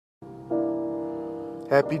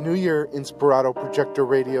Happy New Year, Inspirato Projector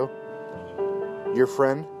Radio. Your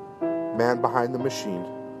friend, man behind the machine.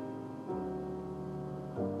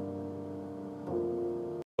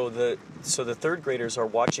 So the third graders are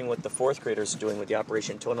watching what the fourth graders are doing with the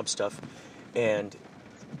Operation Tone-Up stuff, and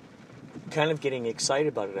kind of getting excited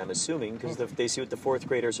about it, I'm assuming, because they see what the fourth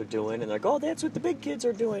graders are doing, and they're like, oh, that's what the big kids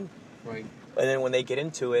are doing. Right. And then when they get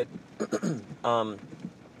into it,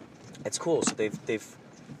 it's cool. So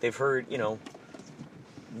they've heard,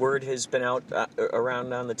 word has been out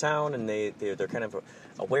around on the town, and they're kind of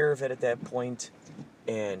aware of it at that point.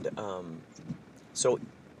 And so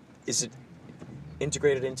is it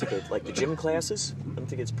integrated into the gym classes? I don't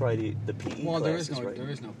think it's probably the PE classes, right? There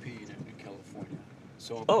is no PE in California.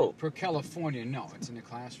 So per California, no, it's in the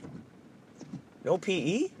classroom. No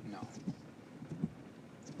PE? No.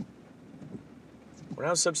 When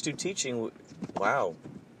I was substitute teaching, wow.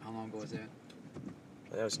 How long ago was that?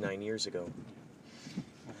 That was 9 years ago.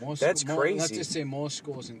 That's crazy. Let's just say most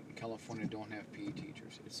schools in California don't have PE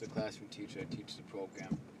teachers. It's the classroom teacher that teaches the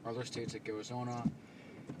program. Other states like Arizona,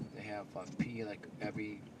 they have PE like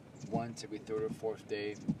every third or fourth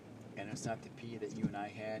day, and it's not the PE that you and I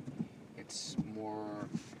had. It's more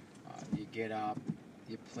you get up,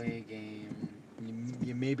 you play a game,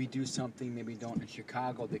 you maybe do something, maybe don't. In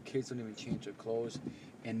Chicago, the kids don't even change their clothes,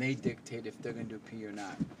 and they dictate if they're going to do PE or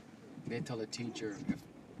not. They tell the teacher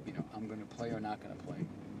if I'm going to play or not going to play.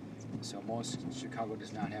 So Chicago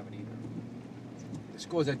does not have it either. The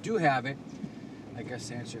schools that do have it, I guess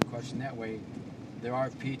to answer your question that way, there are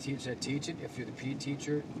PE teachers that teach it. If you're the PE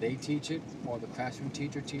teacher, they teach it, or the classroom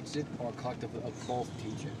teacher teaches it, or a collective of both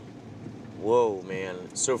teach it. Whoa,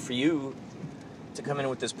 man. So for you to come in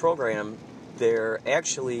with this program, they're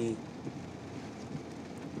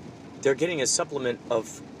getting a supplement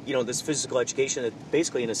of, this physical education that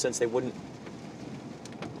basically, in a sense, they wouldn't.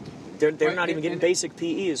 They're right, not even getting basic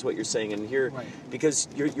PE, is what you're saying, and here, right. Because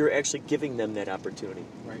you're actually giving them that opportunity.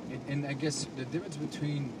 Right, and I guess the difference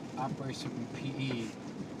between Operation and PE,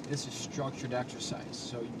 this is structured exercise.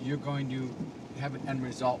 So you're going to have an end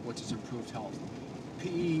result, which is improved health.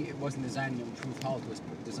 PE, it wasn't designed to improve health. It was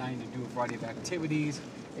designed to do a variety of activities.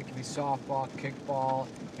 It can be softball, kickball,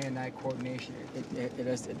 hand-eye coordination. It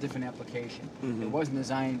has a different application. Mm-hmm. It wasn't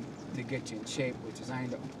designed to get you in shape. It was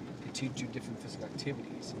designed to teach you different physical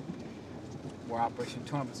activities. Where Operation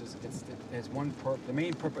Tone-Up the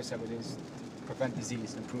main purpose of it is to prevent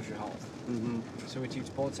disease and improve your health. Mm-hmm. So we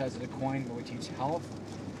teach both sides of the coin, but we teach health,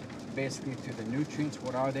 basically through the nutrients,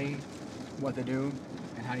 what are they, what they do,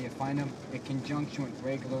 and how do you find them, in conjunction with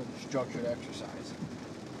regular structured exercise.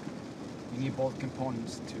 You need both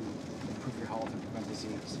components to improve your health and prevent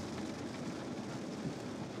disease.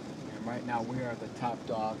 And right now we are the top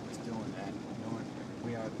dog that's doing that.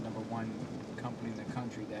 We are the number one company in the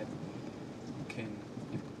country that can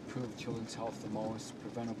improve children's health the most,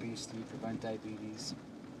 prevent obesity, prevent diabetes.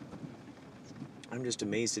 I'm just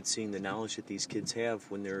amazed at seeing the knowledge that these kids have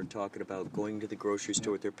when they're talking about going to the grocery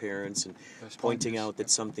store with their parents and pointing out that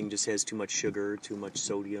something just has too much sugar, too much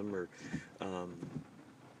sodium, or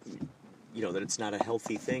that it's not a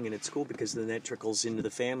healthy thing, and it's cool because then that trickles into the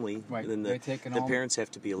family. Right. And then the parents have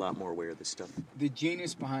to be a lot more aware of this stuff. The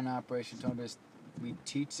genius behind Operation Tone-Up is we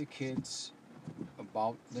teach the kids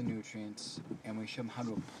about the nutrients, and we show them how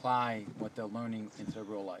to apply what they're learning into their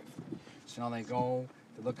real life. So now they go,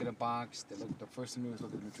 they look at a box, the first thing they do is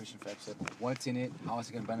look at the nutrition facts, what's in it, how is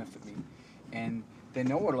it going to benefit me, and they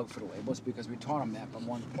know where to look for the labels because we taught them that. But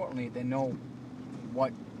more importantly, they know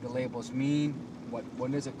what the labels mean.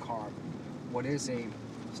 What is a carb? What is a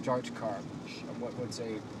starch carb? What's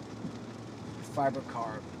a fiber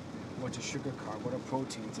carb? What's a sugar carb? What are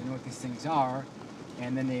proteins? They know what these things are.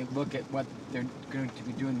 And then they look at what they're going to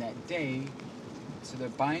be doing that day. So they're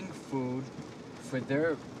buying food for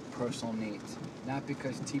their personal needs. Not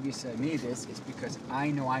because TV said I need this, it's because I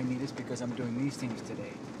know I need this because I'm doing these things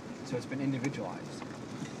today. So it's been individualized.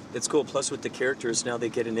 It's cool. Plus with the characters, now they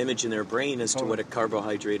get an image in their brain as to what a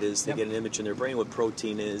carbohydrate is. They get an image in their brain what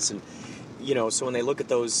protein is. And, so when they look at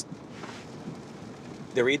those,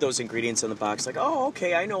 they read those ingredients on the box like, oh,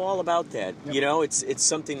 okay, I know all about that. Yep. It's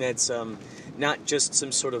something that's not just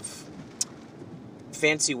some sort of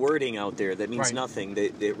fancy wording out there that means nothing.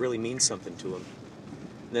 It really means something to them.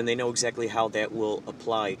 And then they know exactly how that will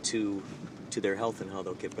apply to their health and how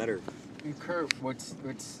they'll get better. And Kurt, what's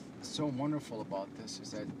so wonderful about this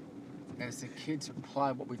is that as the kids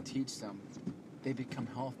apply what we teach them, they become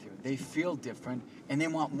healthier. They feel different, and they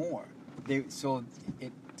want more. So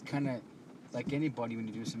it kind of, like anybody, when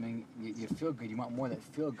you do something, you feel good. You want more of that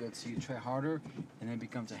feel good, so you try harder, and then it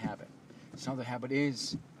becomes a habit. So now the habit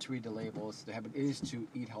is to read the labels, the habit is to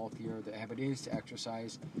eat healthier, the habit is to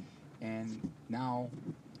exercise, and now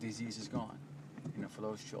disease is gone, for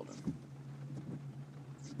those children.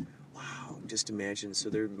 Wow, just imagine. So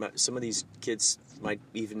some of these kids might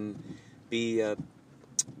even be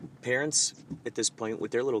parents at this point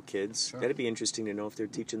with their little kids. Sure. That'd be interesting to know if they're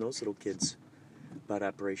teaching those little kids about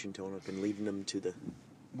Operation Tone Up and leading them to the...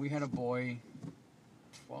 We had a boy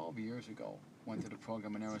 12 years ago, went to the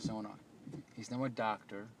program in Arizona. He's now a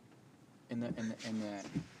doctor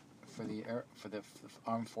for the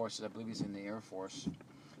armed forces. I believe he's in the Air Force.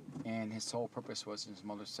 And his sole purpose was, his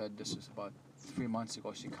mother said, this was about 3 months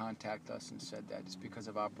ago, she contacted us and said that it's because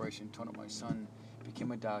of Operation Tone Up. My son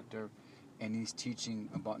became a doctor, and he's teaching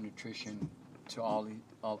about nutrition to all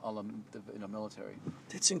the military.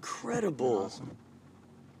 That's incredible. Awesome.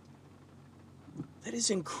 That is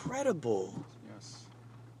incredible. Yes.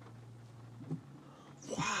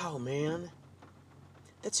 Wow, man.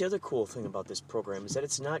 That's the other cool thing about this program, is that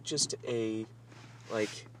it's not just a,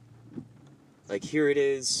 like here it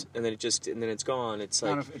is, and then it's gone. It's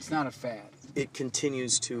like it's not a fad. It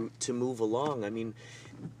continues to move along. I mean,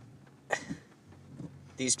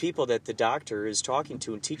 these people that the doctor is talking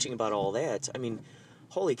to and teaching about all that, I mean,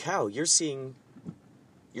 holy cow, you're seeing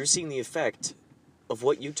the effect of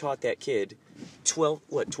what you taught that kid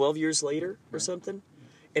 12 years later or something?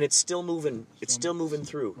 And it's still moving. It's still moving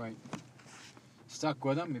through. Right. Stuck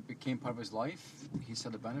with him. It became part of his life. He saw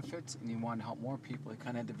the benefits, and he wanted to help more people. He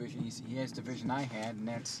kind of had the vision. He has the vision I had, and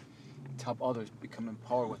that's to help others become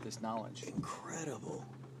empowered with this knowledge. Incredible.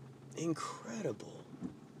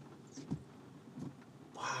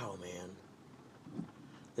 Wow, man.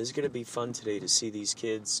 This is going to be fun today to see these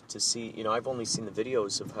kids, to see, I've only seen the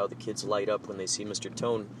videos of how the kids light up when they see Mr.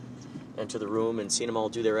 Tone enter the room, and seeing them all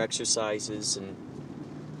do their exercises, and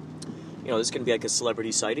this is going to be like a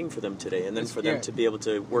celebrity sighting for them today. And then for them to be able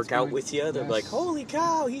to work out with you, they're like, holy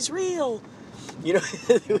cow, he's real.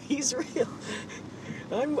 He's real.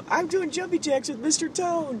 I'm doing jumpy jacks with Mr.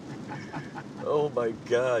 Tone. Oh my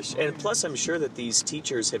gosh. And plus, I'm sure that these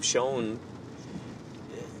teachers have shown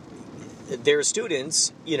their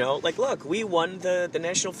students, like, look, we won the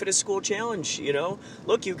National Fittest School Challenge,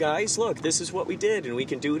 Look, you guys, look, this is what we did, and we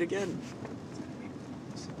can do it again.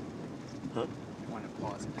 Huh? I want to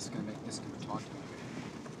pause. This is going to talk to me.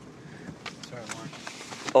 Sorry, Mark.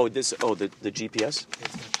 The GPS? It's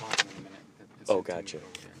going to talk to me in a minute. Oh, gotcha.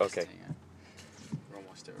 Okay. We're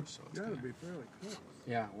almost there, so it's Gotta be fairly quick.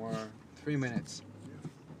 Yeah, we're 3 minutes.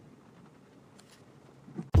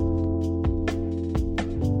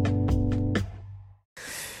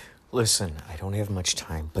 Listen, I don't have much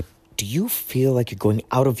time, but do you feel like you're going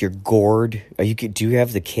out of your gourd? Do you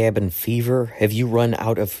have the cabin fever? Have you run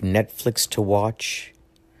out of Netflix to watch?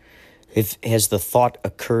 Has the thought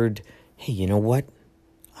occurred, hey, you know what?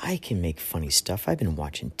 I can make funny stuff. I've been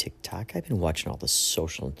watching TikTok. I've been watching all the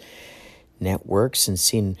social networks and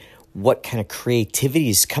seeing what kind of creativity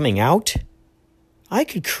is coming out. I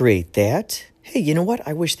could create that. Hey, you know what?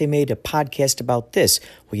 I wish they made a podcast about this.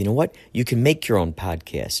 Well, you know what? You can make your own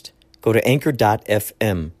podcast. Go to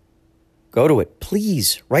anchor.fm. Go to it,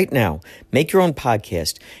 please, right now. Make your own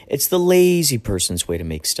podcast. It's the lazy person's way to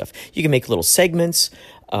make stuff. You can make little segments.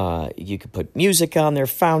 You can put music on there,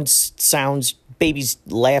 found sounds, babies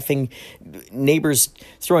laughing, neighbors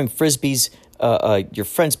throwing frisbees, your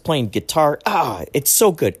friends playing guitar. It's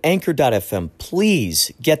so good. Anchor.fm.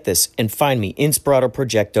 Please get this and find me, Inspirato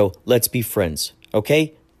Projecto. Let's be friends,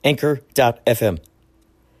 okay? Anchor.fm.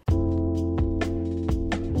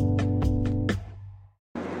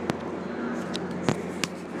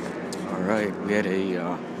 We had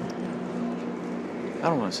I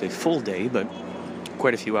don't want to say full day, but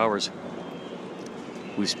quite a few hours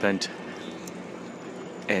we spent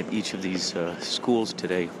at each of these schools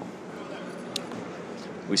today.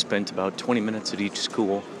 We spent about 20 minutes at each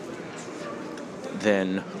school.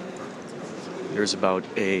 Then there's about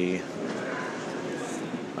a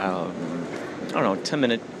 10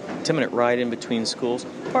 minute ride in between schools.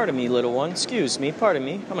 Pardon me, little one. Excuse me. Pardon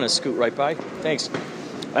me. I'm going to scoot right by. Thanks.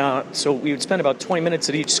 So we would spend about 20 minutes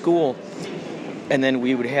at each school, and then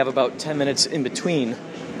we would have about 10 minutes in between,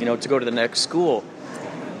 to go to the next school.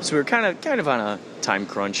 So we were kind of on a time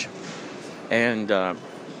crunch, and I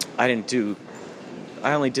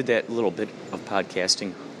only did that little bit of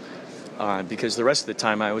podcasting because the rest of the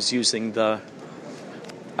time I was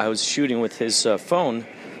shooting with his phone,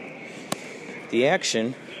 the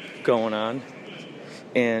action going on,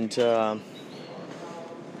 and so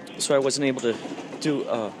I wasn't able to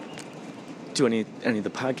do any of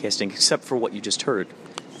the podcasting except for what you just heard,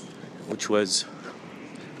 which was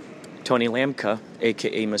Tony Lamka,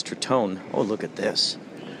 a.k.a. Mr. Tone. Oh, look at this.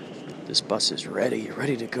 This bus is ready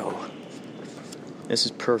to go. This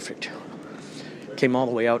is perfect. Came all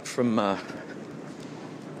the way out from, this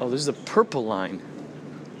is the Purple Line.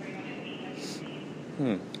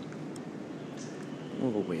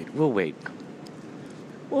 We'll wait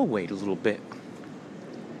a little bit.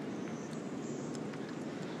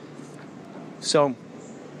 So,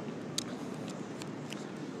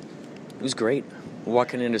 it was great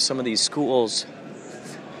walking into some of these schools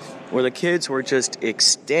where the kids were just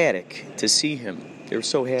ecstatic to see him. They were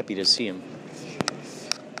so happy to see him.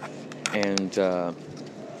 And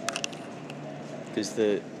because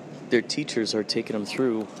their teachers are taking them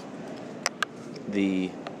through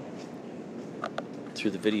the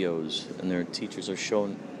videos, and their teachers are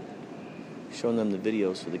showing them the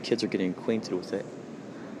videos, so the kids are getting acquainted with it.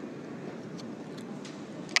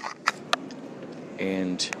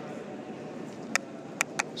 And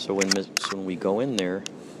so when we go in there and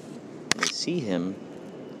they see him,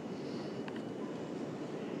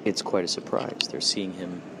 it's quite a surprise. They're seeing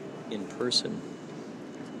him in person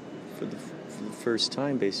for the first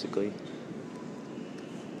time, basically.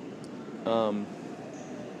 Some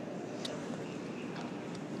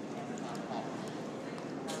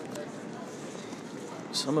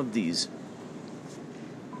of these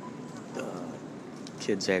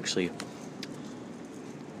kids actually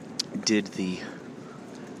did the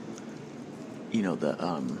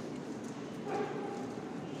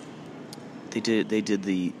they did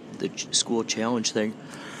the school challenge thing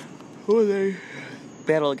where they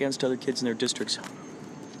battle against other kids in their districts.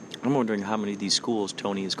 I'm wondering how many of these schools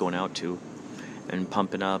Tony is going out to and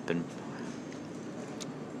pumping up and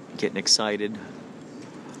getting excited.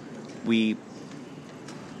 We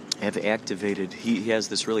have activated, he has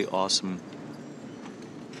this really awesome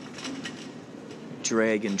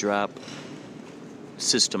drag and drop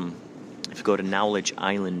system. If you go to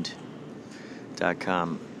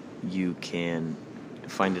knowledgeisland.com, you can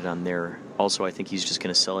find it on there. Also, I think he's just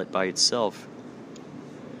going to sell it by itself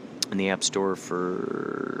in the App Store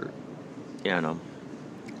for, $3,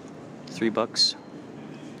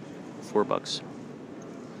 $4.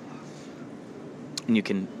 And you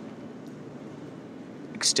can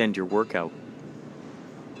extend your workout.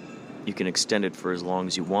 You can extend it for as long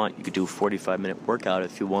as you want. You could do a 45-minute workout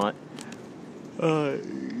if you want.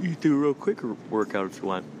 You do a real quick workout if you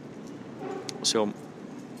want. So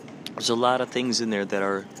there's a lot of things in there that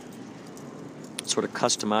are sort of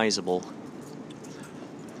customizable.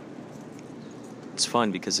 It's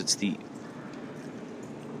fun because you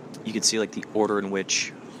can see like the order in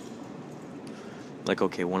which, like,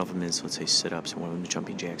 okay, one of them is, let's say, sit-ups, and one of them is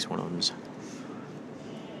jumping jacks, one of them is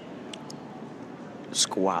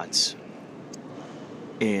squats,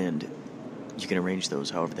 and you can arrange those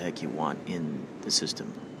however the heck you want in the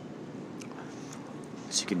system.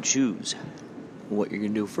 So you can choose what you're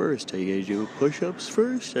going to do first. Are you going to do push-ups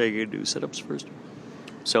first? Are you going to do sit-ups first?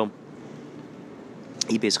 So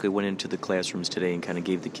he basically went into the classrooms today and kind of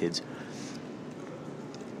gave the kids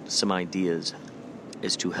some ideas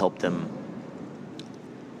as to help them,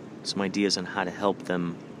 some ideas on how to help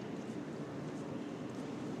them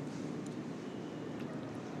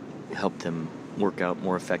work out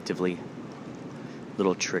more effectively,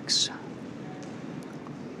 little tricks,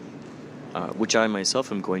 which I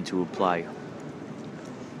myself am going to apply,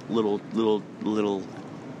 little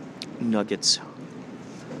nuggets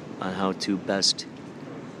on how to best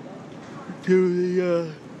do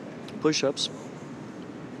the push-ups.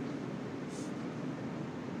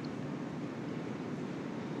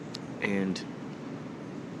 And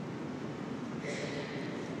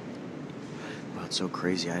it's so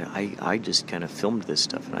crazy. I just kind of filmed this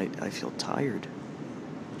stuff, and I feel tired.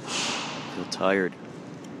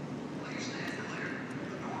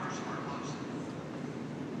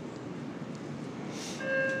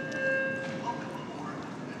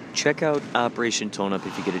 Check out Operation Tone Up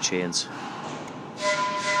if you get a chance.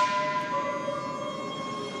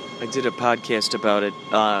 I did a podcast about it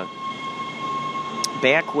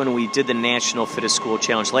back when we did the National Fittest School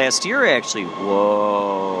Challenge last year, actually.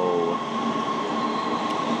 Whoa.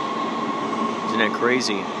 Isn't that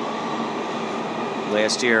crazy?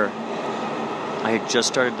 Last year, I had just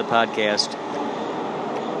started the podcast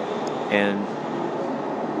and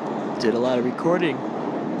did a lot of recording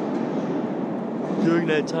during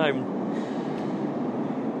that time.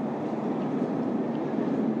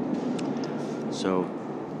 So,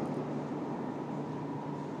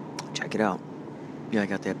 check it out. Yeah, I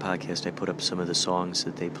got that podcast. I put up some of the songs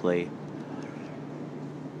that they play.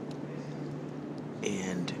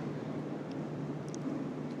 And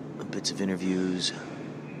bits of interviews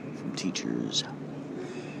from teachers.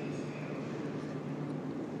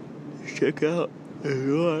 check out.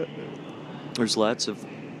 There's lots of,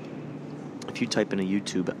 if you type in a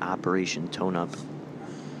YouTube Operation Tone Up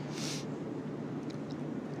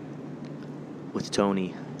with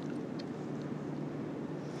Tony,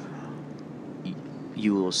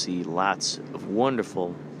 you will see lots of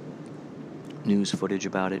wonderful news footage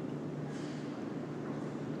about it.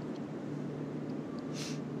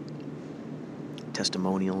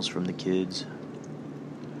 Testimonials from the kids.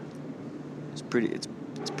 It's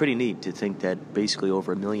pretty neat to think that basically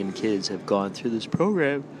over 1 million kids have gone through this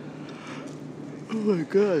program. Oh my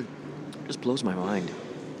God. It just blows my mind.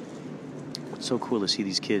 It's so cool to see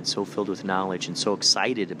these kids so filled with knowledge and so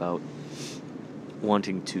excited about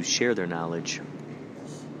wanting to share their knowledge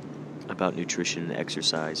about nutrition and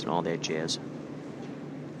exercise and all that jazz.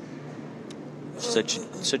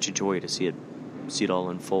 Such a joy to see it all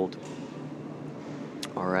unfold.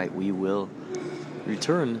 All right, we will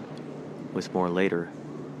return with more later.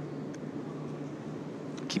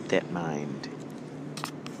 Keep that in mind.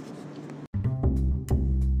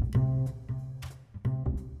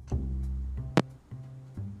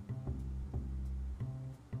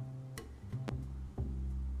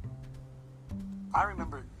 I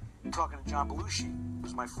remember talking to John Belushi, who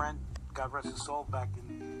was my friend, God rest his soul, back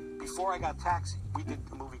before I got Taxi. We did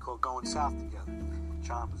a movie called Going South together.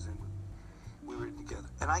 John was in it. We were together.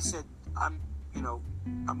 And I said, I'm going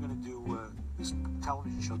to do this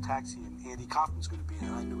television show, Taxi, and Andy Kaufman's going to be in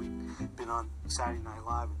it. I knew he'd been on Saturday Night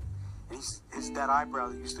Live. And that eyebrow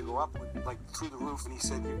that used to go up, like, through the roof, and he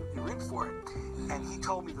said, you're in for it. And he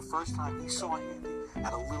told me the first time he saw Andy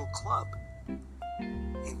at a little club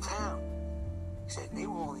in town, he said they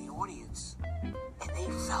were all in the audience, and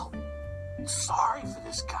they felt sorry for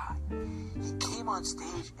this guy. He came on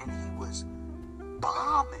stage, and he was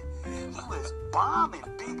bombing. He was bombing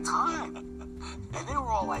big time. And they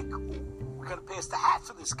were all like, we're going to pass the hat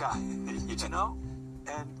for this guy, you know?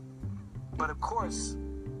 But of course,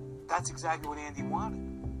 that's exactly what Andy wanted.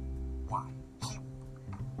 Why?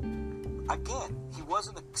 He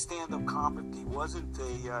wasn't a stand-up comic. He wasn't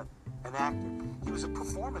an actor. He was a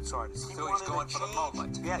performance artist. So he's going for the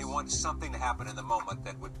moment. Yes. He wants something to happen in the moment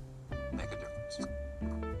that would make a difference.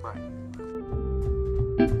 Right.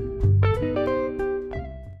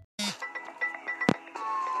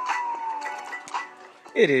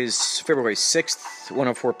 It is February 6th,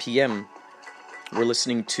 1:04 p.m. We're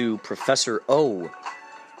listening to Professor O.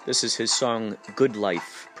 This is his song, Good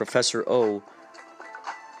Life. Professor O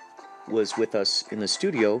was with us in the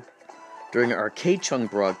studio during our K-Chung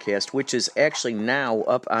broadcast, which is actually now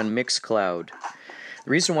up on Mixcloud.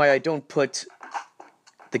 The reason why I don't put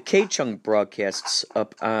the K-Chung broadcasts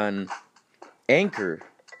up on Anchor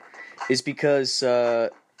is because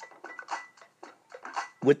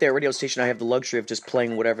with that radio station, I have the luxury of just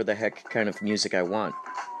playing whatever the heck kind of music I want.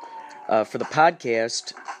 For the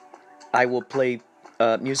podcast, I will play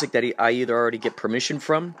music that I either already get permission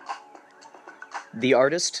from the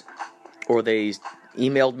artist, or they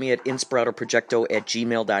emailed me at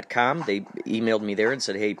inspiratoprojecto@gmail.com. They emailed me there and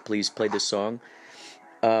said, hey, please play this song.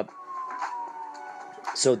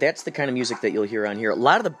 So that's the kind of music that you'll hear on here. A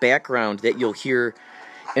lot of the background that you'll hear,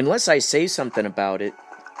 unless I say something about it,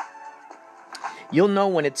 you'll know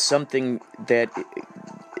when it's something that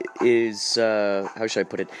is, how should I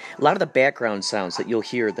put it? A lot of the background sounds that you'll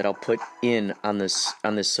hear that I'll put in on this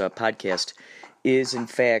podcast is, in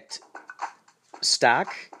fact,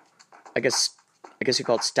 stock. I guess you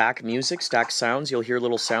call it stock music, stock sounds. You'll hear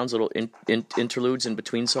little sounds, little interludes in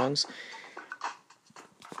between songs.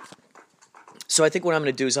 So I think what I'm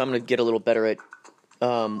going to do is I'm going to get a little better at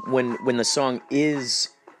when the song is,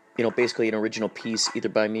 basically an original piece, either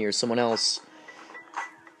by me or someone else,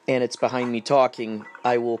 and it's behind me talking,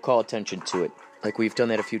 I will call attention to it. Like we've done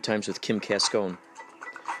that a few times with Kim Cascone.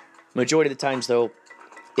 Majority of the times, though,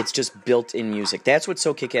 it's just built-in music. That's what's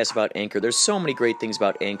so kick-ass about Anchor. There's so many great things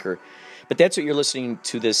about Anchor, but that's what you're listening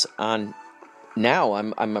to this on now.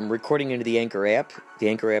 I'm recording into the Anchor app. The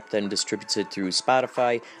Anchor app then distributes it through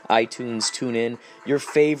Spotify, iTunes, TuneIn, your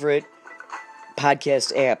favorite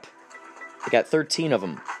podcast app. I got 13 of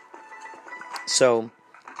them. So,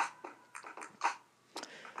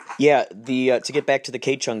 yeah, to get back to the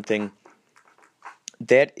K-Chung thing,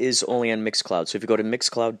 that is only on Mixcloud. So if you go to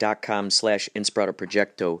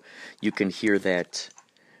mixcloud.com/inspiratoprojecto, you can hear that.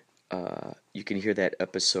 You can hear that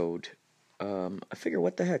episode. I figure,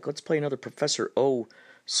 what the heck? Let's play another Professor O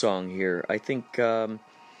song here. I think.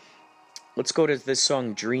 Let's go to this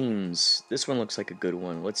song, Dreams. This one looks like a good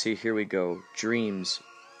one. Let's see. Here we go. Dreams.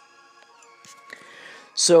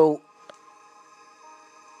 So,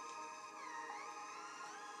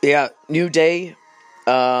 yeah, new day.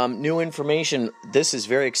 New information. This is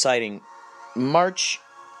very exciting.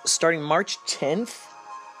 starting March 10th,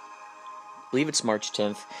 I believe it's March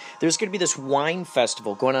 10th, there's going to be this wine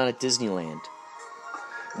festival going on at Disneyland.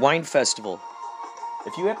 Wine festival.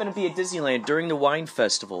 If you happen to be at Disneyland during the wine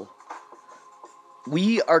festival,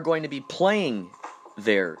 we are going to be playing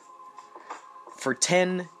there for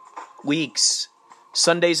 10 weeks.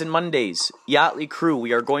 Sundays and Mondays. Yachtly Crew,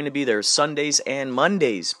 we are going to be there Sundays and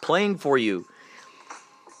Mondays playing for you.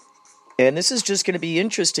 And this is just going to be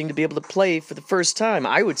interesting to be able to play for the first time.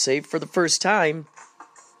 I would say for the first time,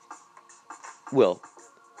 well,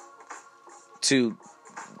 to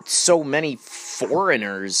so many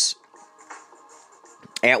foreigners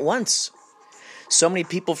at once. So many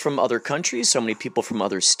people from other countries, so many people from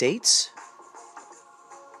other states.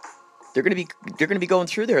 They're going to be going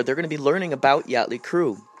through there. They're going to be learning about Yachtly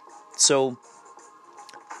Crew. So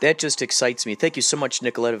that just excites me. Thank you so much,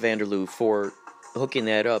 Nicoletta Vanderloo, for hooking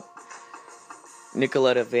that up.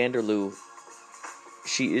 Nicoletta Vanderloo,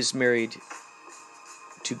 she is married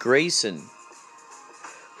to Grayson,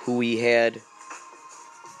 who we had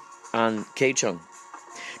on K-Chung.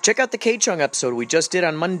 Check out the K-Chung episode we just did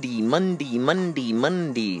on Monday.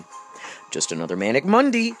 Just another Manic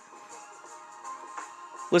Monday.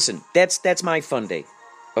 Listen, that's my fun day.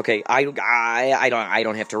 Okay, I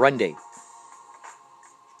don't have to run day.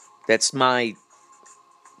 That's my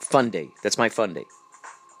fun day. That's my fun day.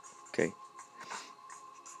 Okay.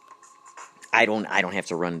 I don't have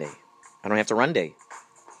to run day. I don't have to run day.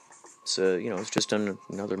 So, it's just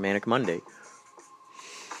another Manic Monday.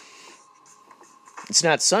 It's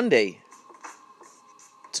not Sunday.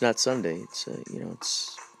 It's not Sunday. It's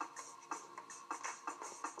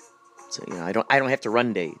I don't have to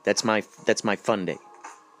run day. That's my fun day.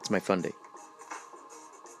 It's my fun day.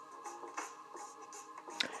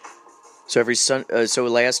 So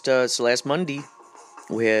last Monday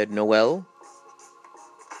we had Noel.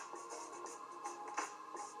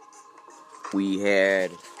 I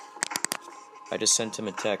just sent him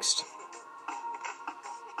a text.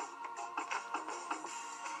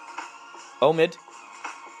 Omid,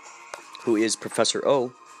 who is Professor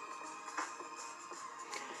O.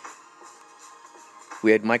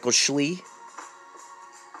 We had Michael Schlee.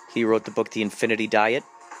 He wrote the book The Infinity Diet.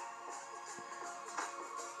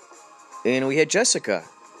 And we had Jessica,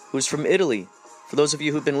 who's from Italy. For those of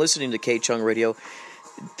you who've been listening to K-Chung Radio,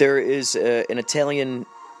 there is an Italian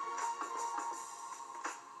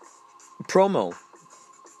promo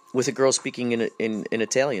with a girl speaking in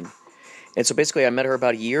Italian. And so basically I met her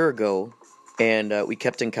about a year ago, and we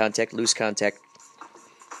kept in contact, loose contact.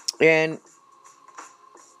 And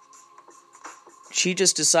she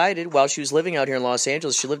just decided, while she was living out here in Los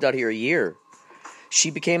Angeles, she lived out here a year,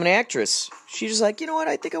 she became an actress. She's just like, you know what,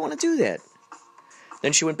 I think I want to do that.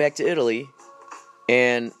 Then she went back to Italy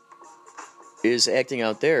and is acting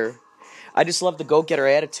out there. I just love the go-getter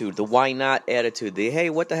attitude, the why not attitude, the hey,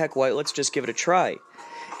 what the heck, why, let's just give it a try.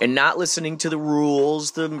 And not listening to the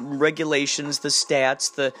rules, the regulations, the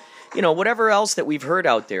stats, the, whatever else that we've heard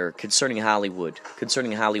out there concerning Hollywood,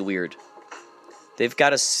 concerning Hollyweird. They've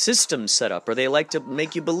got a system set up, or they like to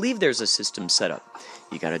make you believe there's a system set up.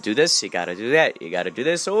 You gotta do this, you gotta do that, you gotta do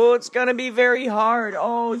this. Oh, it's gonna be very hard.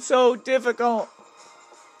 Oh, it's so difficult.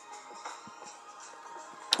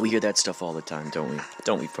 We hear that stuff all the time, don't we?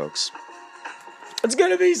 Don't we, folks? It's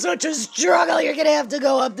gonna be such a struggle. You're gonna have to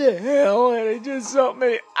go up the hill, and it's just so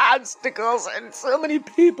many obstacles, and so many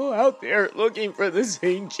people out there looking for the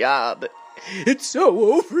same job. It's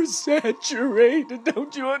so oversaturated,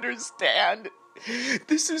 don't you understand?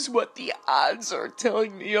 This is what the odds are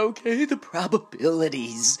telling me, okay? The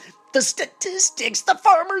probabilities, the statistics, the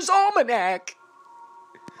Farmer's Almanac.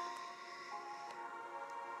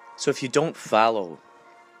 So if you don't follow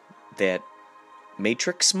that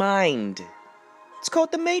Matrix Mind, let's call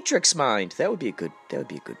it the Matrix Mind. That would be a good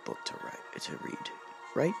book to read,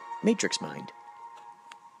 right? Matrix Mind.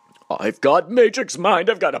 I've got Matrix Mind.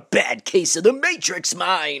 I've got a bad case of the Matrix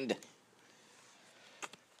Mind.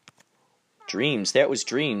 Dreams. That was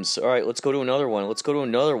Dreams. All right, let's go to another one. Let's go.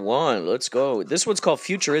 This one's called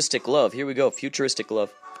Futuristic Love. Here we go. Futuristic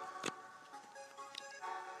Love.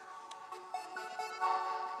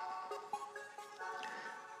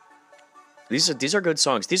 These are good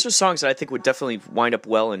songs. These are songs that I think would definitely wind up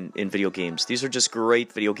well in video games. These are just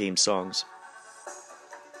great video game songs.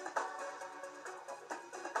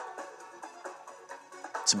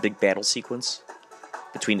 It's a big battle sequence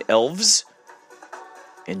between elves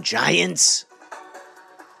and giants.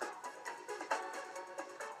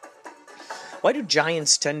 Why do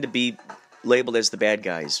giants tend to be labeled as the bad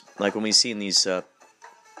guys? Like when we see in these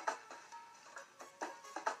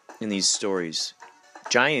stories,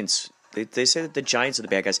 giants They say that the giants are the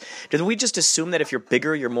bad guys. Did we just assume that if you're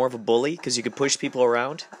bigger, you're more of a bully because you could push people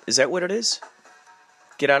around? Is that what it is?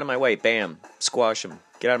 Get out of my way. Bam. Squash them.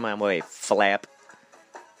 Get out of my way. Flap.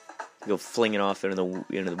 Go flinging off into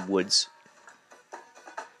the woods.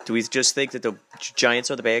 Do we just think that the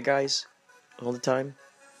giants are the bad guys all the time?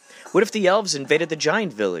 What if the elves invaded the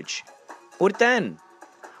giant village? What then?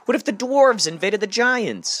 What if the dwarves invaded the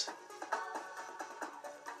giants?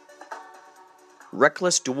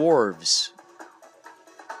 Reckless dwarves.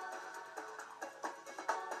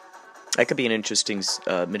 That could be an interesting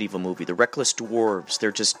medieval movie. The Reckless Dwarves.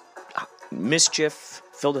 They're just mischief,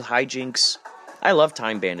 filled with hijinks. I love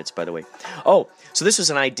Time Bandits, by the way. Oh, so this was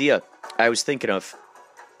an idea I was thinking of.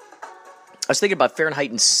 I was thinking about Fahrenheit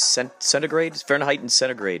and centigrade. Fahrenheit and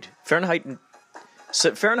centigrade. Fahrenheit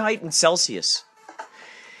and Celsius.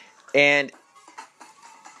 And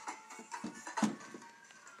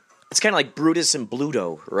it's kind of like Brutus and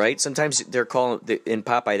Bluto, right? Sometimes they're called in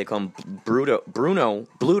Popeye. They call him Bruno,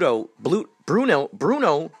 Bluto,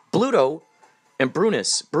 and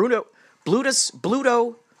Brunus. Brutus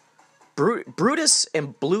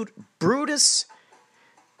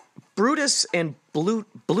and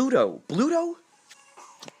Bluto. Bluto?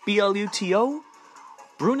 B-L-U-T-O?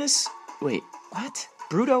 Brunus? Wait, what?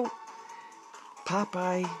 Bruto?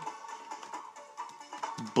 Popeye?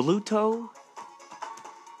 Bluto?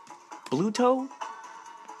 Bluto?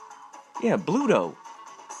 Yeah, Bluto.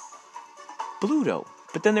 Bluto.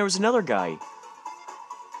 But then there was another guy.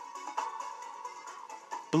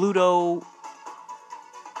 Bluto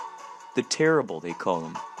the Terrible, they call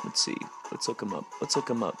him. Let's see. Let's look him up.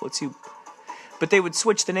 What's he? But they would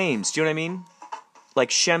switch the names. Do you know what I mean? Like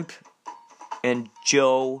Shemp and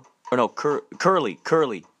Joe. Or no, Curly.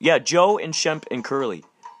 Yeah, Joe and Shemp and Curly.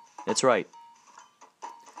 That's right.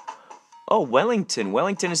 Oh, Wellington.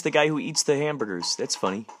 Wellington is the guy who eats the hamburgers. That's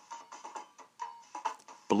funny.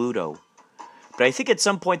 Bluto. But I think at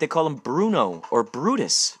some point they call him Bruno or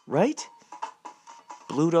Brutus, right?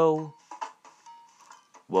 Bluto.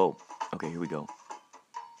 Whoa. Okay, here we go.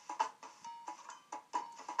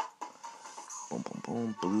 Boom, boom,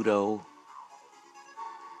 boom. Bluto.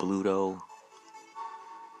 Bluto.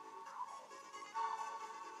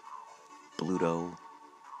 Bluto.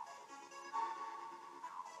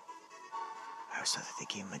 I always thought that they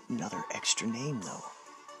gave him another extra name, though.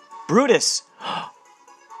 Brutus!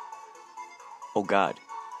 Oh, God.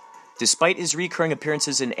 Despite his recurring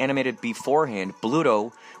appearances in animated beforehand,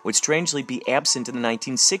 Bluto would strangely be absent in the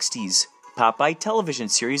 1960s Popeye television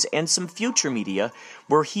series and some future media,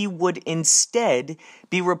 where he would instead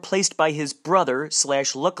be replaced by his brother /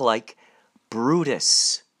 lookalike,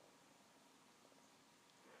 Brutus.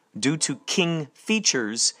 Due to King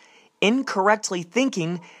Features incorrectly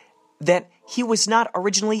thinking that he was not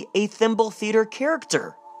originally a Thimble Theater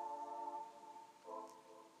character.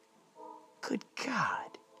 Good God.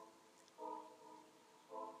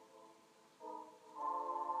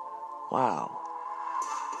 Wow.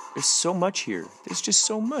 There's so much here. There's just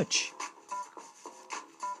so much.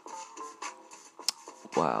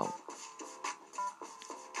 Wow.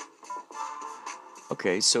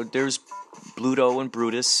 Okay, so there's Bluto and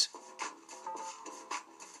Brutus.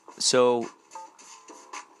 So,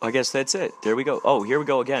 I guess that's it. There we go. Oh, here we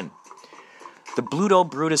go again. The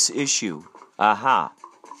Bluto-Brutus issue. Aha.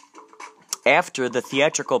 After the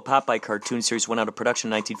theatrical Popeye cartoon series went out of production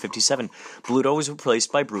in 1957, Bluto was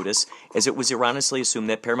replaced by Brutus, as it was erroneously assumed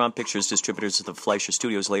that Paramount Pictures, distributors of the Fleischer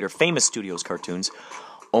Studios, later Famous Studios cartoons,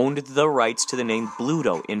 owned the rights to the name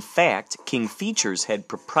Bluto. In fact, King Features had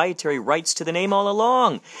proprietary rights to the name all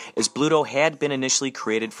along, as Bluto had been initially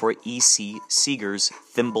created for E.C. Seeger's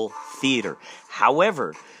Thimble Theater.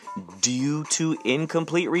 However, due to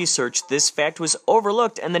incomplete research, this fact was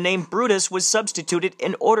overlooked and the name Brutus was substituted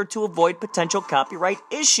in order to avoid potential copyright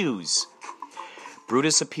issues.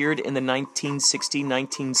 Brutus appeared in the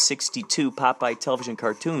 1960-1962 Popeye television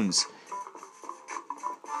cartoons,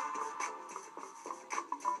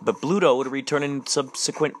 but Bluto would return in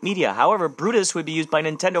subsequent media. However, Brutus would be used by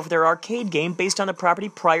Nintendo for their arcade game based on the property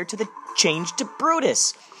prior to the change to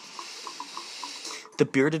Brutus. The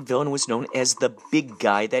bearded villain was known as the Big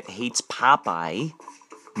Guy That Hates Popeye,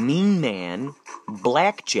 Mean Man,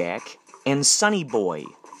 Blackjack, and Sonny Boy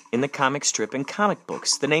in the comic strip and comic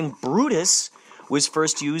books. The name Brutus was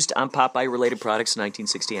first used on Popeye-related products in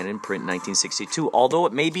 1960 and in print in 1962, although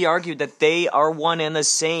it may be argued that they are one and the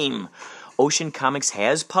same. Ocean Comics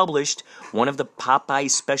has published one of the Popeye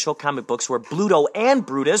special comic books where Bluto and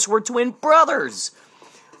Brutus were twin brothers.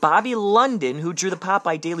 Bobby London, who drew the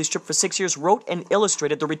Popeye daily strip for 6 years, wrote and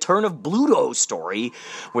illustrated the Return of Bluto story,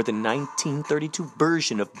 where the 1932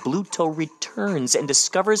 version of Bluto returns and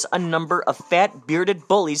discovers a number of fat, bearded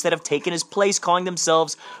bullies that have taken his place, calling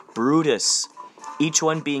themselves Brutus. Each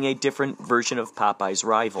one being a different version of Popeye's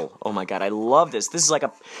rival. Oh my God, I love this. This is like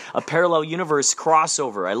a parallel universe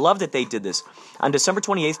crossover. I love that they did this. On December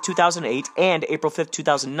 28th, 2008 and April 5th,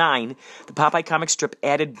 2009, the Popeye comic strip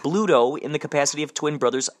added Bluto in the capacity of twin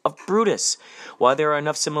brothers of Brutus. While there are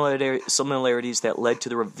enough similarities that led to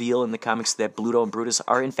the reveal in the comics that Bluto and Brutus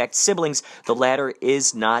are in fact siblings, the latter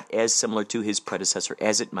is not as similar to his predecessor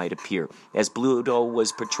as it might appear, as Bluto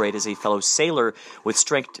was portrayed as a fellow sailor with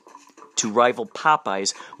strength to rival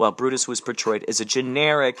Popeye's, while Brutus was portrayed as a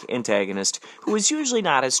generic antagonist who was usually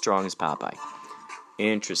not as strong as Popeye.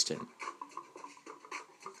 Interesting.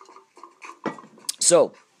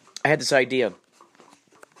 So, I had this idea.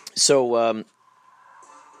 So,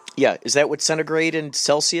 yeah, is that what centigrade and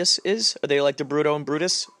Celsius is? Are they like the Bruto and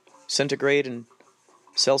Brutus? Centigrade and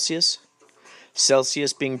Celsius?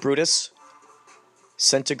 Celsius being Brutus?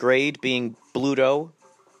 Centigrade being Bluto?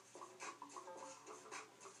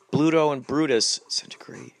 Bluto and Brutus,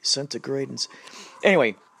 centigrade, and...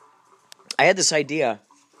 Anyway, I had this idea.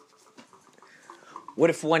 What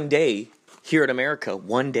if one day, here in America,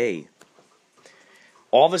 one day,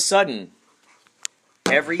 all of a sudden,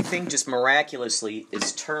 everything just miraculously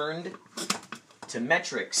is turned to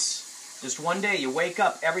metrics. Just one day, you wake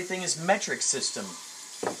up, everything is metric system.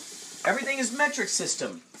 Everything is metric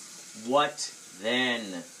system. What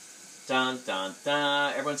then? Dun, dun,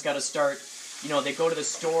 dun. Everyone's got to start... You know, they go to the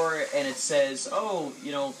store and it says,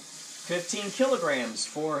 15 kilograms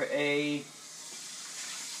for a...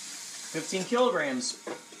 15 kilograms.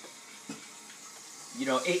 You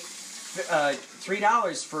know,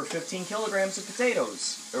 $3 for 15 kilograms of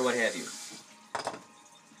potatoes, or what have you.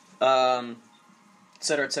 Et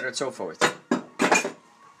cetera, and so forth.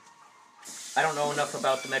 I don't know enough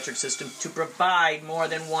about the metric system to provide more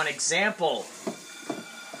than one example.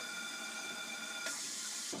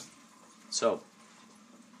 So,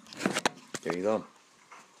 there you go.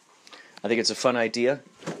 I think it's a fun idea.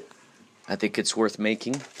 I think it's worth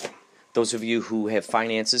making. Those of you who have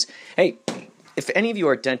finances. Hey, if any of you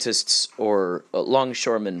are dentists or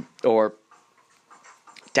longshoremen or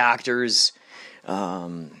doctors,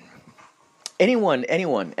 anyone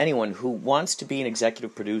who wants to be an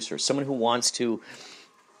executive producer, someone who wants to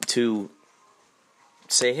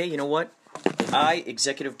say, hey, you know what? I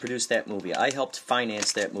executive produced that movie. I helped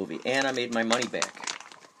finance that movie. And I made my money back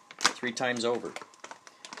 3 times over.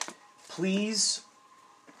 Please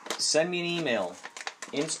send me an email.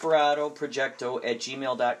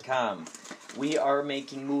 inspiratoprojecto@gmail.com. We are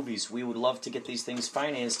making movies. We would love to get these things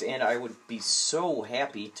financed. And I would be so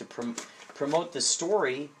happy to promote the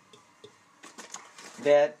story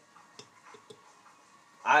that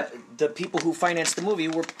the people who financed the movie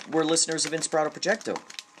were listeners of Inspirato Projecto.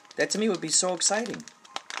 That to me would be so exciting.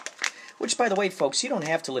 Which, by the way, folks, you don't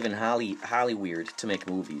have to live in Hollyweird to make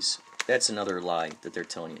movies. That's another lie that they're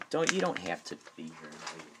telling you. You don't have to be here in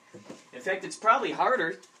Hollywood. In fact, it's probably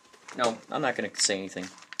harder. No, I'm not going to say anything.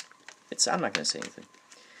 I'm not going to say anything.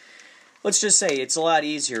 Let's just say it's a lot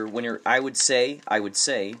easier when you're. I would say,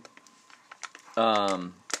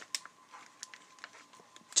 to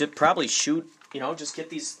probably shoot. Just get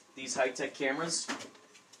these high-tech cameras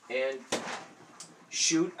and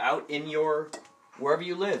shoot out in wherever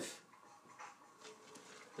you live.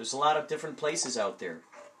 There's a lot of different places out there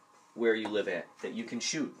where you live at that you can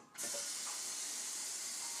shoot.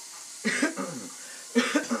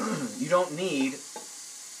 You don't need...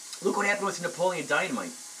 Look what happened with Napoleon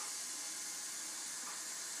Dynamite.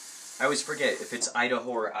 I always forget if it's Idaho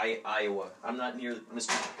or Iowa. I'm not near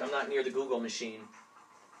the Google machine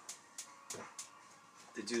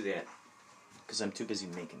to do that because I'm too busy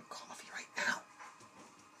making coffee right now.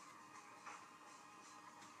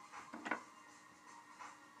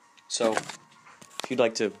 So, if you'd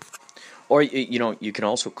like to, or you can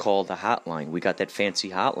also call the hotline. We got that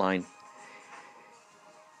fancy hotline,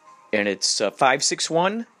 and it's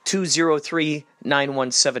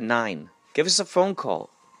 561-203-9179. Give us a phone call.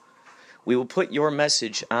 We will put your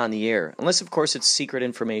message on the air, unless of course it's secret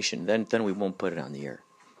information. Then we won't put it on the air.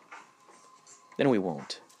 Then we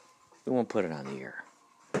won't. We won't put it on the air.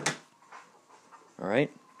 All right?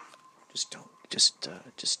 Just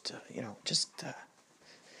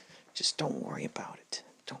don't worry about it.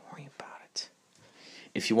 Don't worry about it.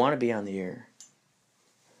 If you want to be on the air,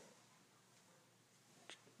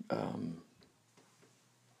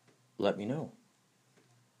 let me know.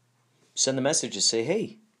 Send the message and say,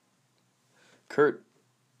 hey, Kurt,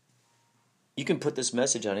 you can put this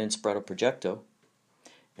message on Inspirato Projecto.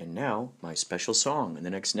 And now, my special song. And the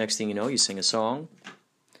next thing you know, you sing a song.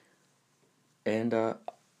 And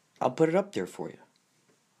I'll put it up there for you.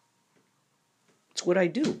 It's what I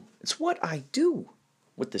do. It's what I do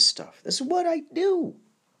with this stuff. This is what I do.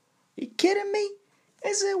 Are you kidding me?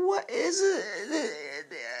 Is it what is it?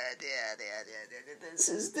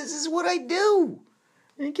 This is what I do.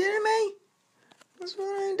 Are you kidding me? That's what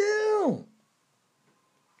I do.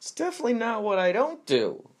 It's definitely not what I don't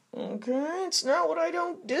do. Okay? It's not what I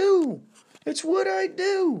don't do. It's what I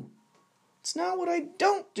do. It's not what I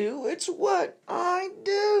don't do. It's what I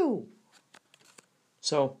do.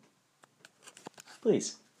 So,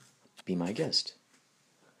 please, be my guest.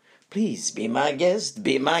 Please, be my guest.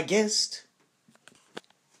 Be my guest.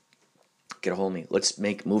 Get a hold of me. Let's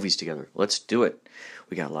make movies together. Let's do it.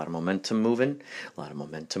 We got a lot of momentum moving, a lot of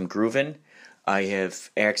momentum grooving. I have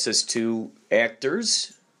access to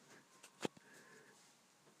actors.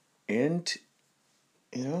 And,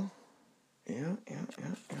 yeah.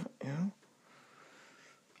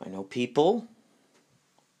 I know people.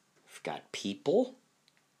 I've got people.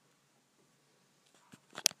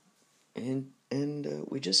 And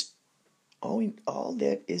we just, all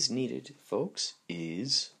that is needed, folks,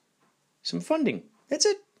 is some funding. That's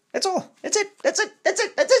it. That's all. That's it.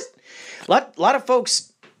 A lot of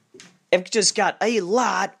folks have just got a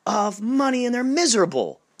lot of money and they're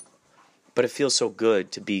miserable. But it feels so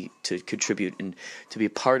good to contribute and to be a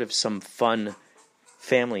part of some fun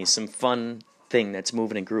family, some fun thing that's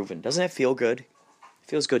moving and grooving. Doesn't that feel good? It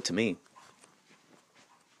feels good to me.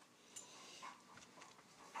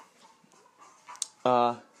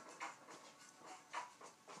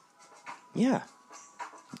 Yeah,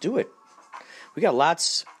 do it. We got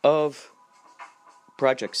lots of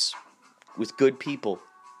projects with good people.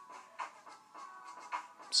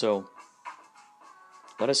 So,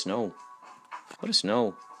 let us know. Let us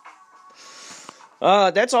know.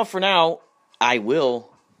 That's all for now. I will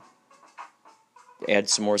add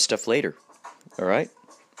some more stuff later. All right?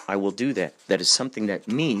 I will do that. That is something that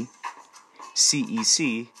me,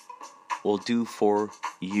 CEC, will do for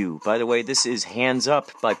you. By the way, this is Hands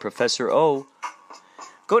Up by Professor O.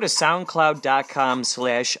 Go to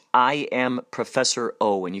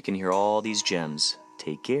soundcloud.com/IamProfessorO and you can hear all these gems.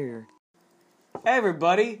 Take care. Hey,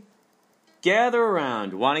 everybody. Gather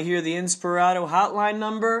around. Want to hear the Inspirato hotline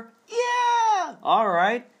number? Yeah! All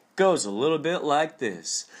right. Goes a little bit like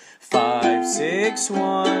this.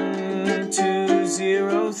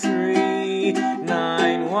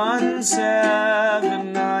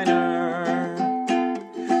 561-203-9179er.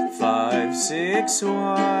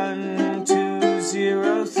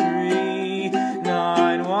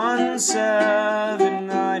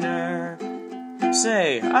 561-203-9179er.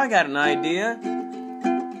 Say, I got an idea.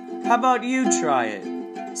 How about you try it?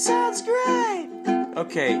 Sounds great!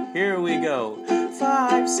 Okay, here we go.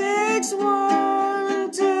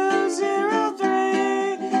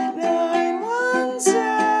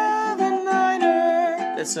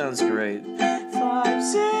 561-203-9179er. That sounds great.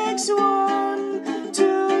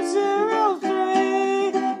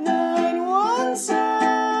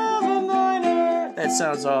 561-203-9179er. That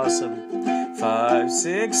sounds awesome.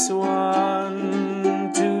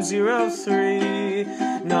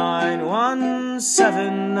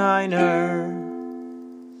 561-203-9179er.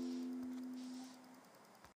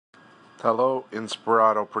 Hello,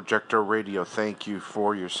 Inspirato Projector Radio. Thank you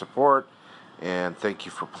for your support, and thank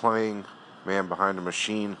you for playing Man Behind the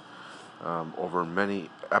Machine over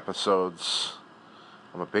many episodes.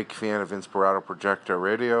 I'm a big fan of Inspirato Projector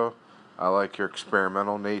Radio. I like your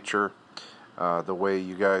experimental nature, the way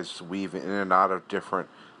you guys weave in and out of different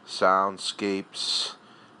soundscapes,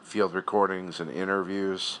 field recordings, and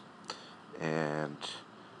interviews, and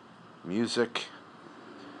music,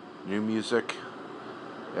 new music.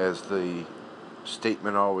 As the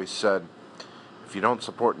statement always said, if you don't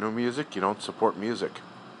support new music, you don't support music.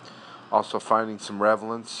 Also finding some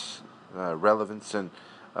relevance in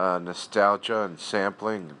nostalgia and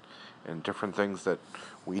sampling and different things that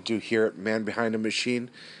we do here at Man Behind the Machine.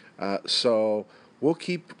 So we'll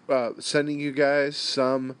keep sending you guys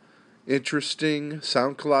some interesting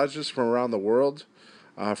sound collages from around the world,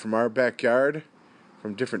 from our backyard,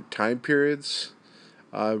 from different time periods,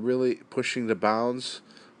 really pushing the bounds.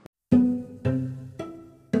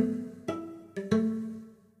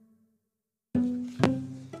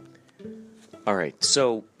 All right,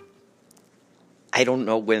 so I don't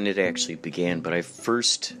know when it actually began, but I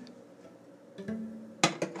first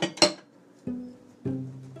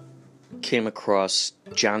came across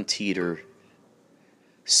John Teeter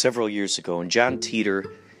several years ago, and John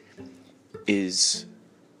Teeter is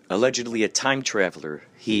allegedly a time traveler.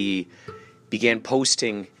 He began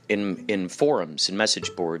posting in forums and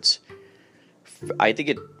message boards. I think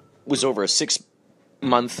it was over a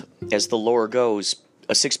 6-month, as the lore goes,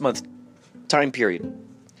 a 6-month time period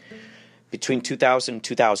between 2000 and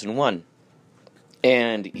 2001,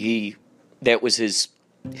 and that was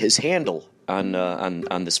his handle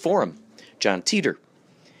on this forum, John Teeter.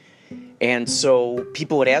 And so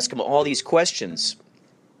people would ask him all these questions.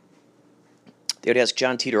 They would ask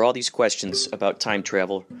John Teeter all these questions about time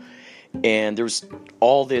travel, and there was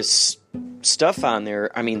all this stuff on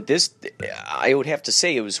there. I mean, I would have to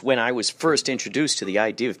say it was when I was first introduced to the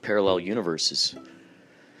idea of parallel universes.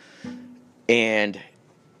 And,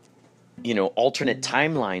 alternate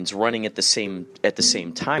timelines running at the same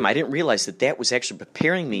time. I didn't realize that was actually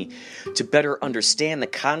preparing me to better understand the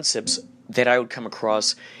concepts that I would come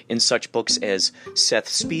across in such books as Seth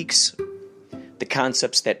Speaks, the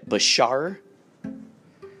concepts that Bashar,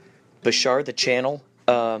 the channel,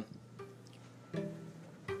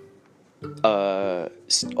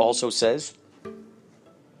 also says,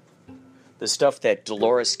 the stuff that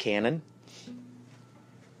Dolores Cannon,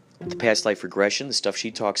 the past life regression, the stuff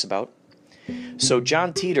she talks about. So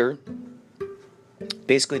John Teeter,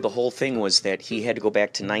 basically the whole thing was that he had to go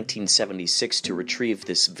back to 1976 to retrieve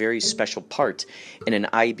this very special part in an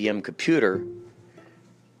IBM computer,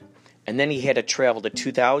 and then he had to travel to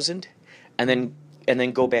 2000, and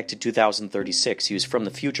then go back to 2036. He was from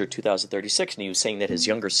the future, 2036, and he was saying that his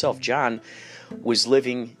younger self, John, was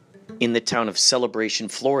living in the town of Celebration,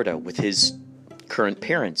 Florida, with his current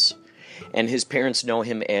parents. And his parents know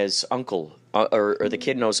him as Uncle, or the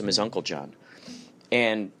kid knows him as Uncle John.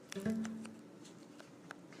 And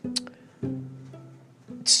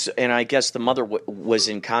I guess the mother was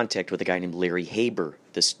in contact with a guy named Larry Haber,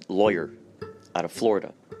 this lawyer out of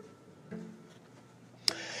Florida.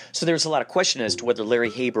 So there was a lot of question as to whether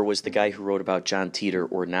Larry Haber was the guy who wrote about John Teeter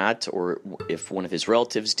or not, or if one of his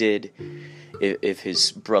relatives did, if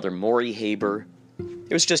his brother Maury Haber.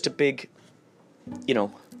 It was just a big,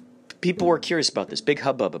 people were curious about this, big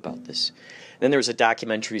hubbub about this. Then there was a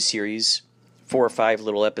documentary series, 4 or 5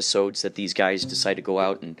 little episodes that these guys decided to go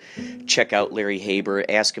out and check out Larry Haber,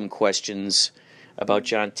 ask him questions about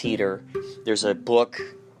John Teeter. There's a book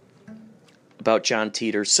about John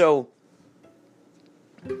Teeter. So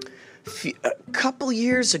a couple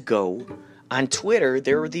years ago on Twitter,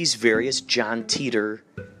 there were these various John Teeter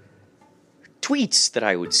tweets that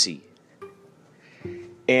I would see.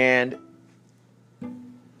 And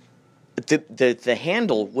the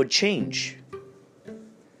handle would change.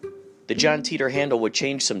 The John Teeter handle would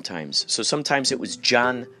change sometimes. So sometimes it was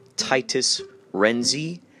John Titus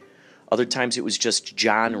Renzi. Other times it was just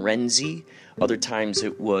John Renzi. Other times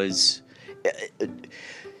it was...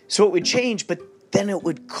 So it would change, but then it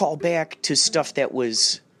would call back to stuff that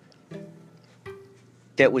was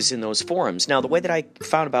in those forums. Now, the way that I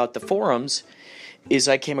found about the forums is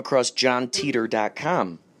I came across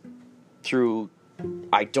JohnTeeter.com through...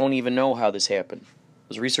 I don't even know how this happened. I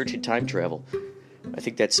was researching time travel. I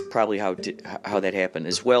think that's probably how that happened,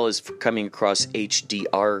 as well as coming across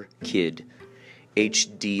HDR Kid.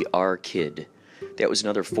 HDR Kid. That was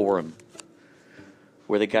another forum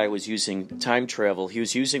where the guy was using time travel. He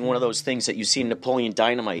was using one of those things that you see in Napoleon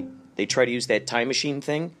Dynamite. They try to use that time machine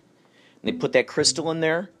thing, and they put that crystal in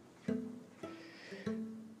there.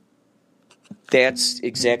 That's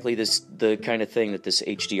exactly the kind of thing that this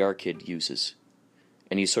HDR Kid uses.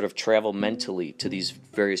 And you sort of travel mentally to these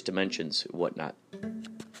various dimensions and whatnot.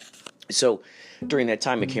 So during that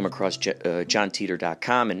time, I came across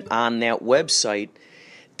JohnTeeter.com, and on that website,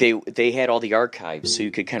 they had all the archives, so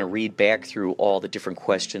you could kind of read back through all the different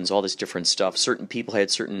questions, all this different stuff. Certain people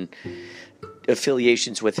had certain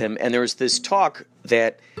affiliations with him, and there was this talk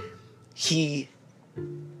that he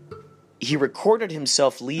recorded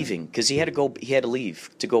himself leaving because he had to leave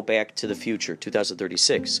to go back to the future,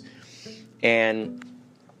 2036, and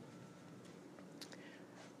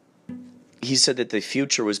he said that the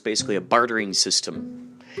future was basically a bartering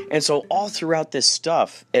system. And so all throughout this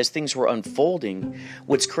stuff, as things were unfolding,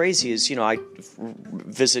 what's crazy is, I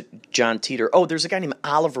visit John Teeter. Oh, there's a guy named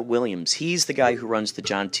Oliver Williams. He's the guy who runs the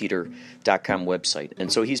JohnTeeter.com website.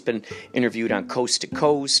 And so he's been interviewed on Coast to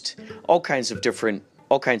Coast, all kinds of different,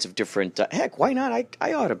 heck, why not?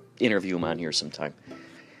 I ought to interview him on here sometime.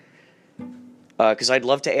 Because I'd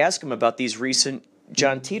love to ask him about these recent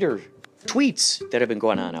John Teeter tweets that have been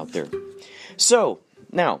going on out there. So,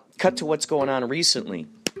 now, cut to what's going on recently.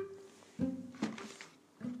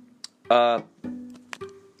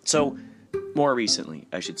 So, more recently,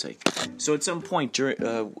 I should say. So, at some point,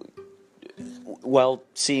 while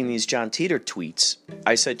seeing these John Teeter tweets,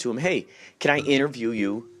 I said to him, hey, can I interview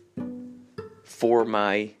you for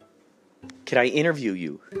my Can I interview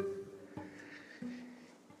you?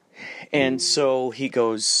 And so he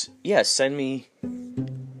goes, yeah, send me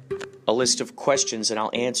a list of questions and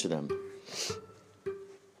I'll answer them.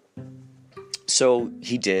 So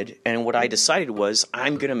he did, and what I decided was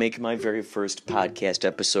I'm going to make my very first podcast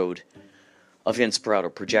episode of Inspirato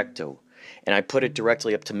Projecto, and I put it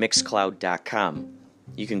directly up to Mixcloud.com.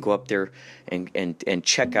 You can go up there and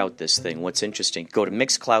check out this thing. What's interesting, go to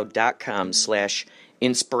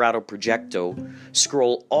Mixcloud.com/Inspirato Projecto,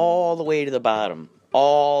 scroll all the way to the bottom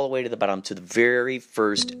to the very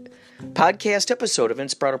first podcast episode of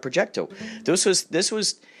Inspirato Projecto. This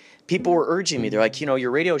was people were urging me. They're like,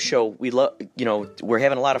 your radio show, we're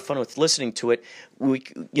having a lot of fun with listening to it.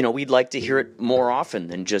 We'd like to hear it more often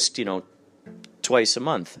than just, twice a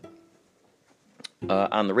month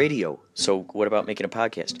on the radio. So what about making a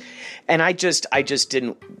podcast? And I just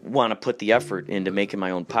didn't want to put the effort into making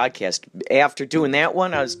my own podcast. After doing that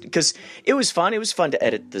one, because it was fun. It was fun to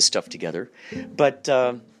edit this stuff together. But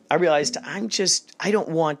I realized I don't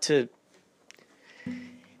want to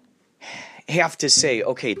have to say,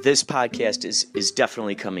 okay, this podcast is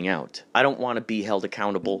definitely coming out. I don't want to be held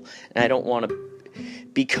accountable, and I don't want to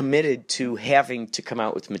be committed to having to come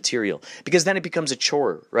out with material, because then it becomes a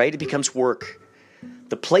chore, right? It becomes work.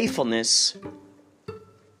 The playfulness,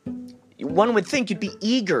 one would think you'd be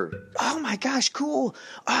eager. Oh my gosh, cool.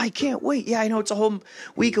 Oh, I can't wait. Yeah, I know it's a whole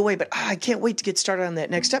week away, but I can't wait to get started on that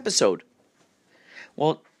next episode.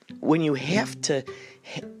 Well, when you have to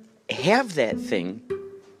have that thing,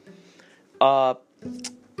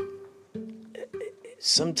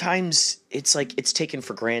 sometimes it's like it's taken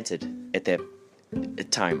for granted at that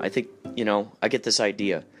time. I think, I get this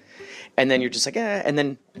idea. And then you're just like, and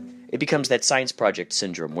then it becomes that science project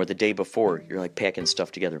syndrome where the day before you're like packing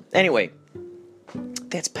stuff together. Anyway,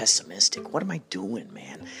 that's pessimistic. What am I doing,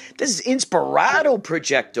 man? This is Inspirato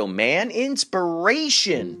Projecto, man.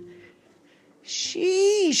 Inspiration.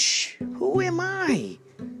 Sheesh. Who am I?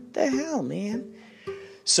 The hell, man?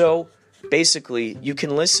 So basically, you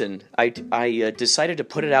can listen. I decided to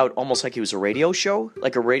put it out almost like it was a radio show,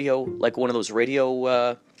 like one of those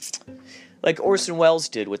radio, like Orson Welles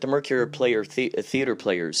did with the Mercury Theater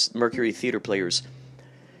Players,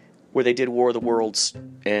 where they did War of the Worlds.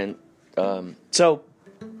 And so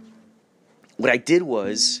what I did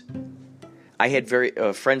was I had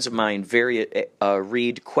friends of mine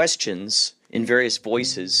read questions in various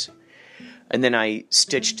voices. And then I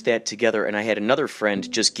stitched that together, and I had another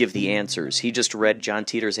friend just give the answers. He just read John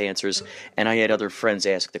Teeter's answers, and I had other friends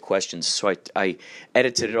ask the questions. So I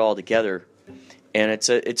edited it all together, and it's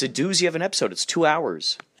a doozy of an episode. It's 2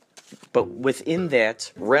 hours. But within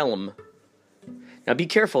that realm, now be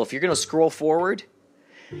careful. If you're going to scroll forward,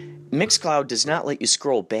 Mixcloud does not let you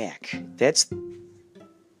scroll back. That's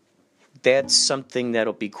something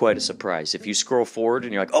that'll be quite a surprise. If you scroll forward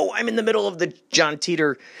and you're like, oh, I'm in the middle of the John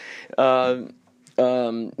Teeter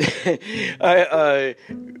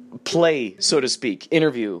play, so to speak,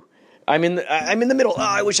 interview. I'm in the middle. Oh,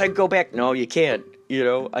 I wish I could go back. No, you can't.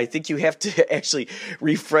 I think you have to actually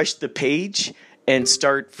refresh the page and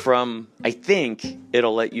start from, I think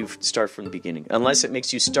it'll let you start from the beginning, unless it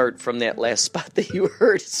makes you start from that last spot that you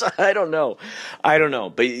heard. So I don't know.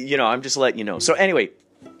 But, I'm just letting you know. So anyway,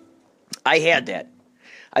 I had that.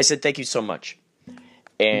 I said, thank you so much.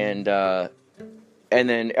 And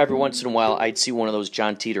then every once in a while, I'd see one of those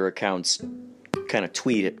John Teeter accounts kind of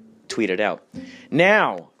tweet it out.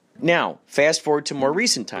 Now, fast forward to more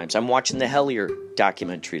recent times. I'm watching the Hellier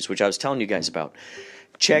documentaries, which I was telling you guys about.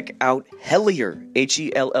 Check out Hellier,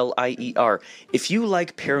 Hellier. If you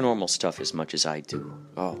like paranormal stuff as much as I do,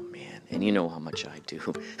 oh man, and you know how much I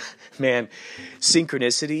do, man,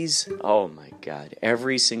 synchronicities, oh my God,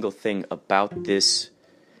 every single thing about this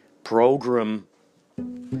program.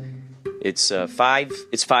 It's 5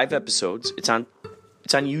 episodes. It's on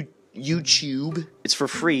YouTube. It's for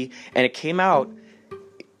free, and it came out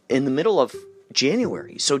in the middle of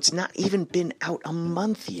January, so it's not even been out a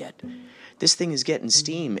month yet. This thing is getting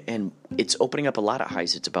steam, and it's opening up a lot of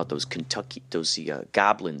highs. It's about those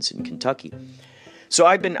goblins in Kentucky. So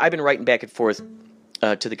I've been writing back and forth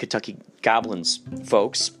to the Kentucky Goblins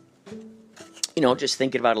folks. Just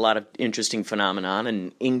thinking about a lot of interesting phenomenon,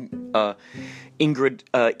 and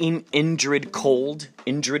Indrid Cold.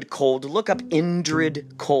 Look up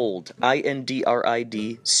Indrid Cold.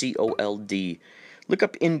 INDRIDCOLD. Look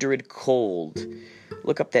up Indrid Cold.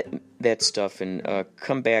 Look up that stuff and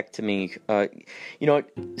come back to me.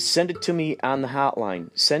 Send it to me on the hotline.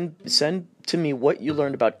 Send to me what you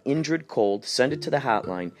learned about Indrid Cold. Send it to the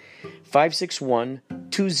hotline.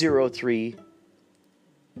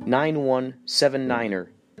 561-203-9179er.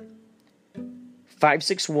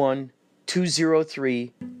 561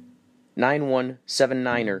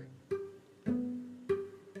 203-9179er.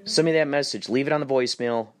 Send me that message. Leave it on the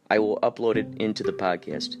voicemail. I will upload it into the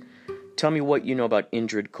podcast. Tell me what you know about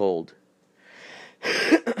Indrid Cold.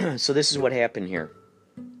 So this is what happened here.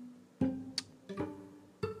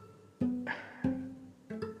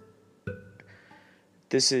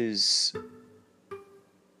 This is...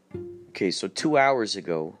 Okay, so 2 hours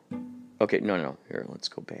ago... Okay, no. Here, let's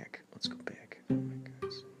go back. Oh my God.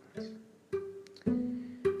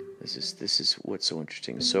 This is what's so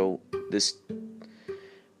interesting. So, this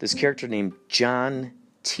character named John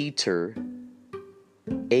Teeter,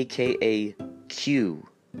 a.k.a. Q.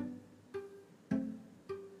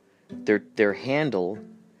 Their handle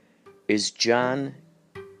is John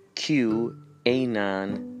Q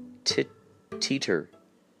Anon Teeter.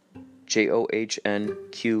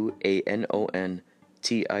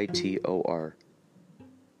 JOHNQANONTITOR.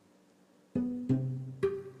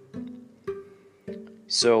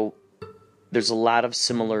 So there's a lot of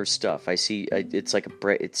similar stuff. I see. It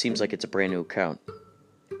seems like it's a brand new account,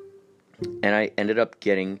 and I ended up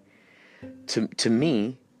getting to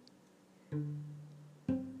me.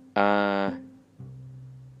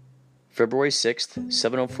 February 6th,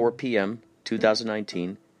 7:04 p.m.,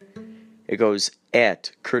 2019. It goes,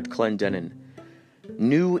 at Kurt Clendenin.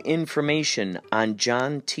 New information on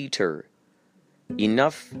John Teeter.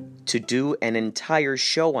 Enough to do an entire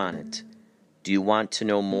show on it. Do you want to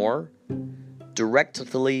know more?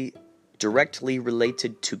 Directly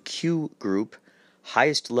related to Q Group,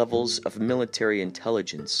 highest levels of military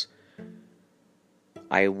intelligence.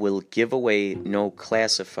 I will give away no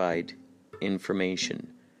classified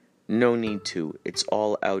information. No need to. It's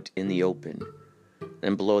all out in the open.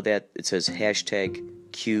 And below that, it says hashtag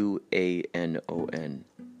QANON.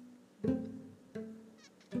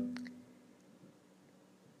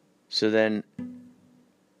 So then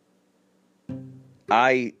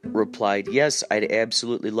I replied, yes, I'd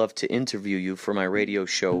absolutely love to interview you for my radio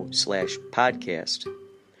show / podcast.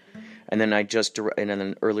 And then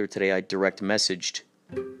then earlier today, I direct messaged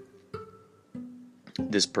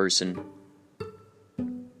this person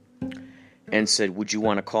and said, would you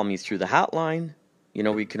want to call me through the hotline? You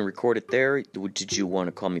know, we can record it there. Did you want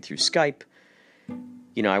to call me through Skype?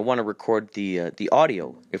 You know, I want to record the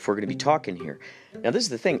audio if we're going to be talking here. Now, this is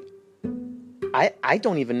the thing. I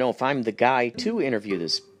don't even know if I'm the guy to interview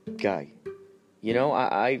this guy. You know,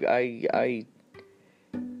 I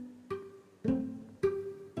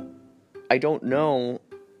don't know.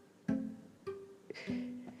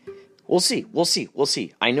 We'll see.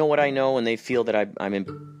 I know what I know, and they feel that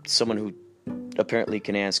I'm someone who apparently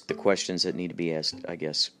can ask the questions that need to be asked, I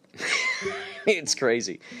guess. It's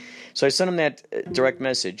crazy. So I sent them that direct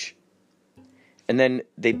message, and then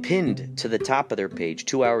they pinned to the top of their page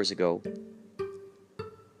 2 hours ago,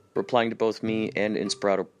 replying to both me and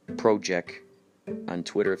Inspirato Project on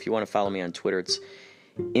Twitter. If you want to follow me on Twitter, it's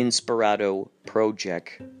Inspirato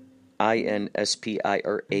Project,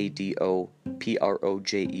 INSPIRADO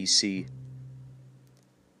PROJEC.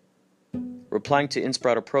 Replying to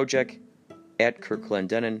Inspirato Project at Kurt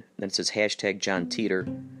Clendenin, then it says hashtag John Teeter.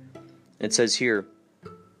 It says here,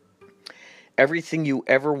 everything you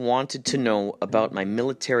ever wanted to know about my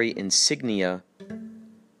military insignia,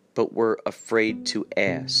 but were afraid to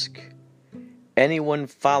ask. Anyone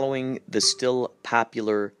following the still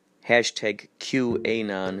popular hashtag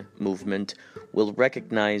QAnon movement will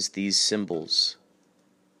recognize these symbols.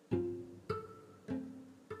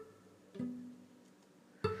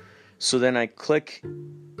 So then I click,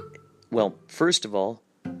 well, first of all,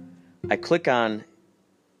 I click on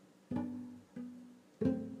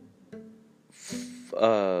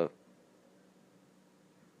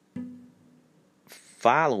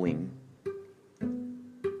following,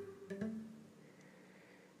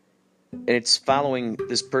 and it's following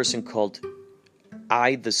this person called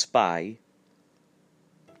I the Spy.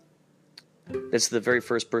 That's the very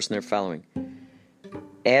first person they're following.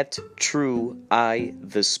 At True I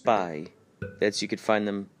the Spy. You could find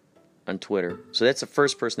them on Twitter. So that's the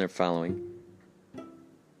first person they're following.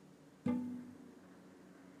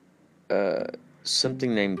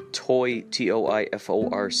 Something named Toy,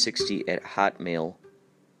 TOIFOR 60 at Hotmail.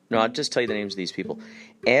 No, I'll just tell you the names of these people.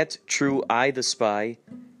 At True I the Spy,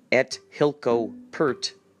 at Hilco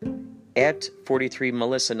Pert, at 43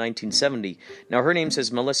 Melissa 1970. Now her name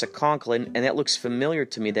says Melissa Conklin, and that looks familiar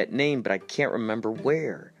to me, that name, but I can't remember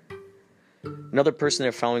where. Another person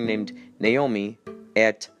they're following named Naomi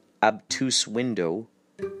at Obtuse Window.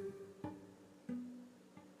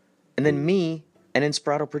 And then me and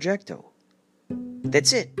Inspirato Projecto.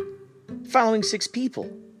 That's it. Following 6 people.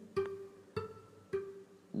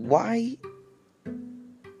 Why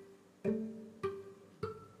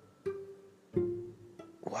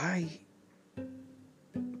why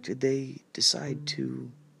did they decide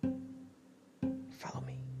to follow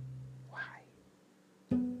me? Why?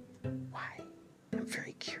 I'm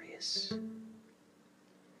very curious.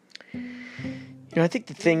 I think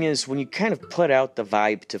the thing is, when you kind of put out the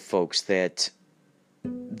vibe to folks that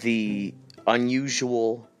the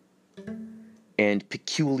unusual and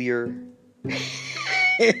peculiar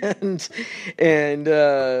and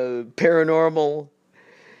paranormal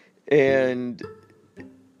and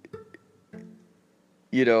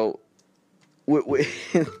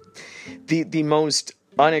the most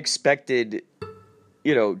unexpected,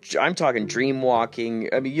 I'm talking dream walking.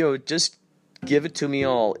 I mean, just give it to me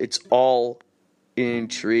all. It's all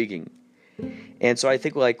intriguing. And so I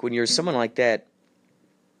think, like, when you're someone like that,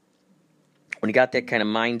 when you got that kind of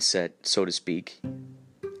mindset, so to speak,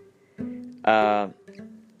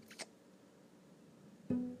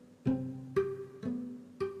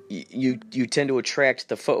 you tend to attract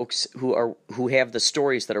the folks who have the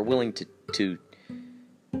stories that are willing to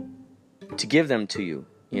give them to you.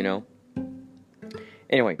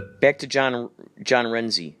 Anyway, back to John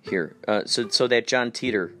Renzi here. So that John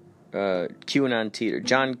Teeter, QAnon Teeter,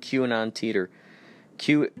 John QAnon Teeter,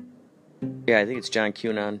 I think it's John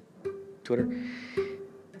QAnon Twitter.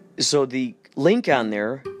 So the link on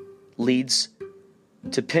there leads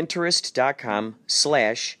to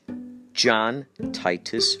Pinterest.com/John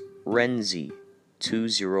Titus Renzi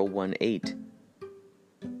 2018.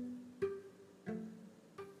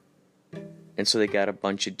 And so they got a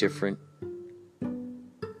bunch of different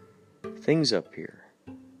things up here.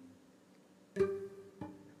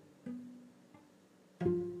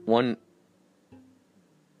 One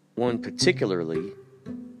particularly,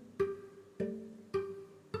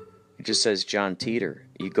 it just says John Teeter.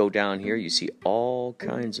 You go down here, you see all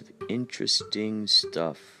kinds of interesting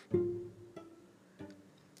stuff.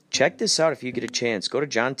 Check this out if you get a chance. Go to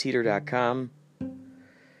johnteeter.com.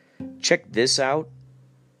 Check this out.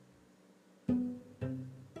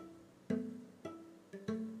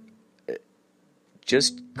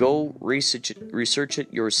 Just go research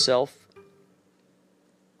it yourself.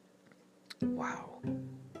 Wow,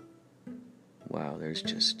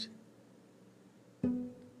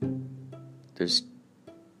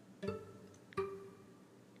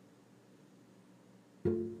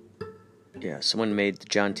 someone made the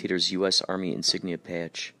John Teeter's U.S. Army insignia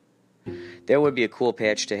patch. That would be a cool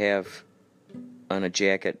patch to have on a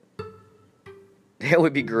jacket. That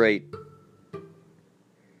would be great.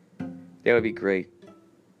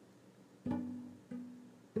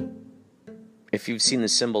 If you've seen the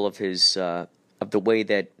symbol of his, of the way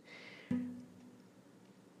that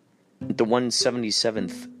the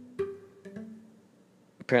 177th,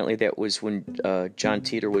 apparently that was when John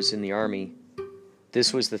Teeter was in the Army.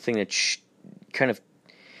 This was the thing that kind of,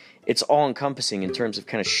 it's all-encompassing in terms of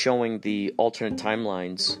kind of showing the alternate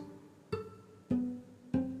timelines.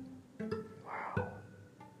 Wow.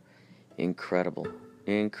 Incredible.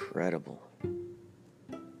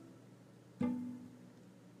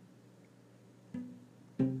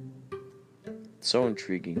 So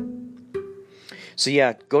intriguing. So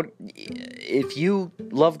yeah, if you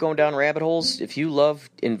love going down rabbit holes, if you love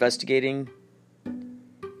investigating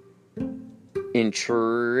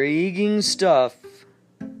intriguing stuff,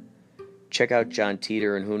 check out John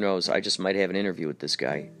Teeter, and who knows, I just might have an interview with this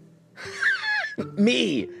guy.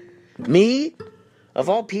 Me? Of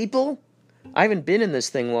all people? I haven't been in this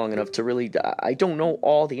thing long enough to really, I don't know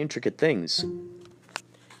all the intricate things.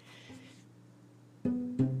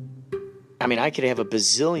 I mean, I could have a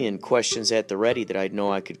bazillion questions at the ready that I'd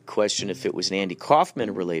know I could question if it was an Andy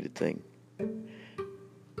Kaufman-related thing.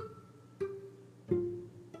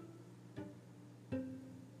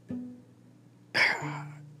 Oh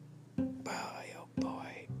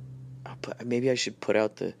boy. Maybe I should put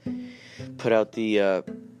out the APB. Put out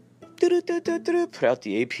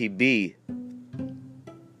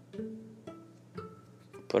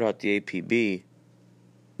the APB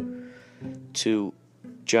to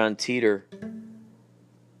John Teeter.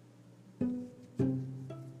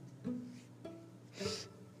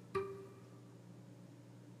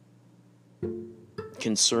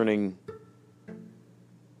 Concerning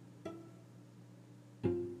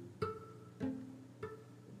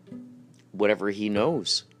whatever he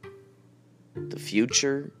knows. The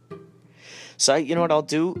future. So, you know what I'll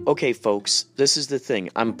do? Okay, folks, this is the thing.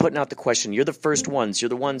 I'm putting out the question. You're the first ones. You're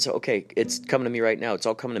the ones, okay, it's coming to me right now. It's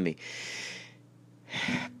all coming to me.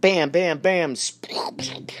 Bam, bam, bam.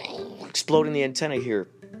 Exploding the antenna here.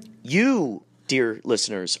 You, dear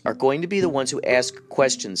listeners, are going to be the ones who ask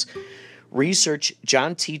questions. Research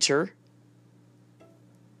John Teeter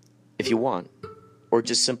if you want. or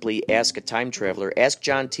just simply ask a time traveler, ask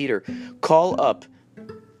John Teeter. Call up.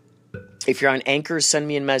 If you're on Anchor, send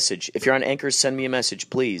me a message. If you're on Anchor, send me a message,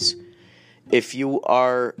 please. If you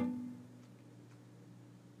are...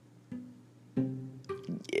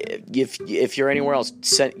 If you're anywhere else,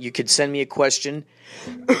 you could send me a question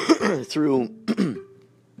through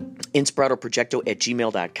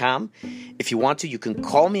inspiratoprojecto@gmail.com. If you want to, you can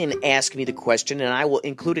call me and ask me the question, and I will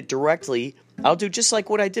include it directly. I'll do just like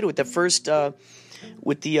what I did with the first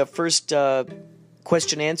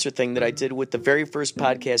question answer thing that I did with the very first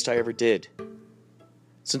podcast I ever did.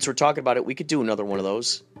 Since we're talking about it, we could do another one of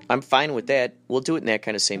those. I'm fine with that. We'll do it in that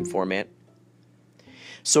kind of same format.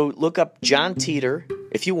 So look up John Teeter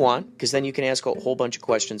if you want, because then you can ask a whole bunch of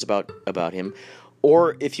questions about him.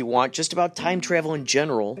 Or if you want, just about time travel in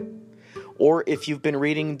general. Or if you've been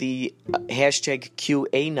reading the hashtag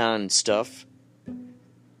QAnon stuff,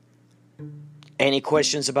 any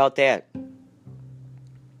questions about that?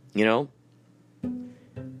 You know?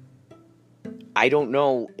 I don't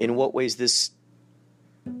know in what ways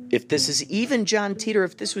if this is even John Teeter,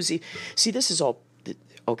 if this was... See, this is all...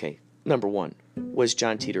 Okay, number one, was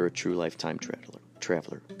John Teeter a true lifetime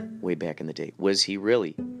traveler way back in the day? Was he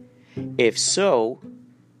really? If so,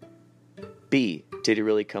 B, did he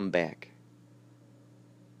really come back?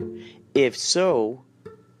 If so,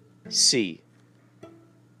 C,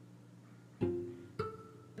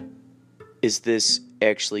 is this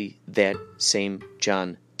actually that same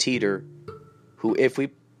John Teeter who, if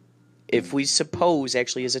we suppose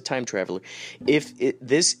actually is a time traveler,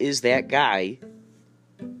 this is that guy,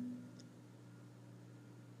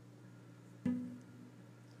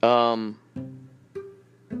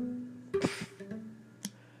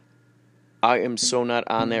 I am so not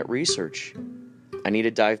on that research. I need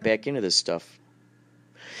to dive back into this stuff.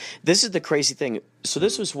 This is the crazy thing. So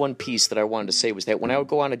this was one piece that I wanted to say, was that when I would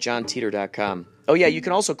go on to johnteeter.com, oh yeah, you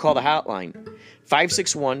can also call the hotline,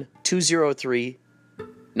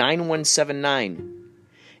 561-203-9179.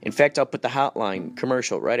 In fact, I'll put the hotline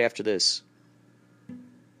commercial right after this.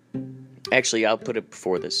 Actually, I'll put it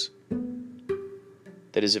before this.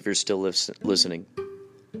 That is, if you're still listening.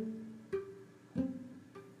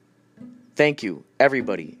 Thank you,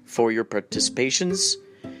 everybody, for your participations,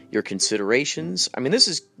 your considerations. I mean, this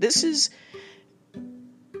is.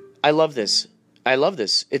 I love this.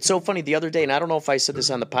 It's so funny. The other day, and I don't know if I said this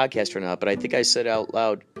on the podcast or not, but I think I said out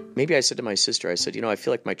loud, maybe I said to my sister, I said, I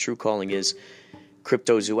feel like my true calling is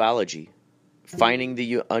cryptozoology, finding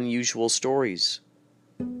the unusual stories.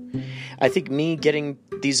 I think me getting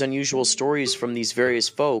these unusual stories from these various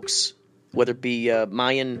folks, whether it be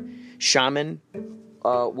Mayan shaman,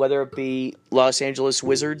 whether it be Los Angeles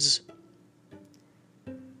Wizards,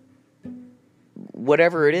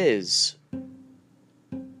 whatever it is,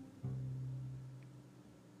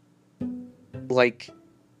 like,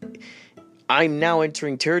 I'm now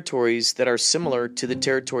entering territories that are similar to the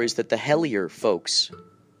territories that the Hellier folks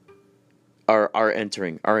are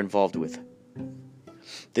entering, are involved with.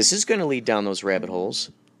 This is going to lead down those rabbit holes.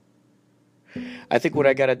 I think what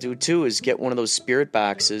I got to do too is get one of those spirit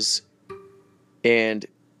boxes and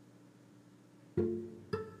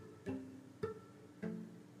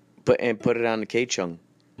put it on the K-Chung.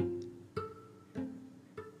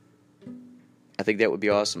 I think that would be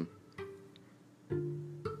awesome.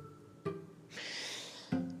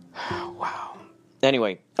 Wow.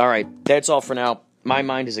 Anyway, all right, that's all for now. My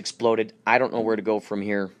mind has exploded. I don't know where to go from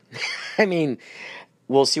here. I mean,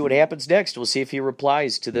 we'll see what happens next. We'll see if he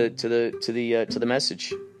replies to the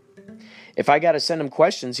message. If I got to send him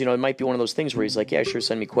questions, it might be one of those things where he's like, yeah, sure,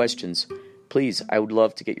 send me questions. Please, I would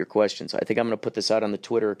love to get your questions. I think I'm going to put this out on the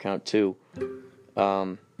Twitter account too.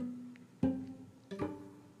 And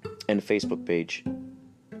the Facebook page.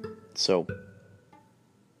 So,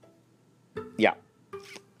 yeah.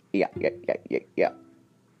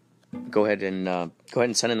 Go ahead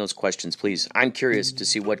and send in those questions, please. I'm curious to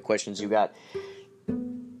see what questions you got.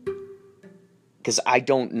 Because I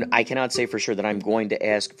cannot say for sure that I'm going to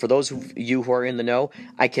ask. For those of you who are in the know,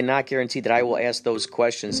 I cannot guarantee that I will ask those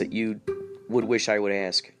questions that you would wish I would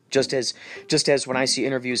ask. Just as when I see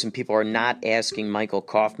interviews and people are not asking Michael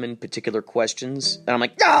Kaufman particular questions, and I'm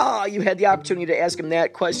like, you had the opportunity to ask him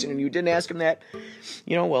that question and you didn't ask him that.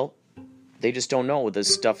 Well, they just don't know the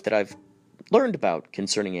stuff that I've learned about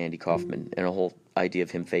concerning Andy Kaufman and a whole idea of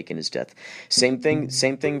him faking his death. Same thing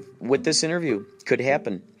with this interview. Could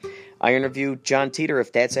happen. I interviewed John Teeter,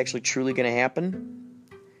 if that's actually truly going to happen.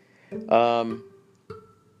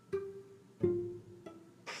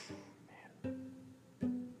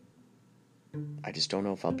 I just don't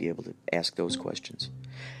know if I'll be able to ask those questions.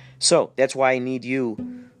 So that's why I need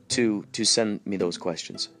you to send me those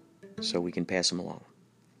questions. so we can pass them along.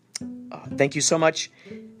 Thank you so much.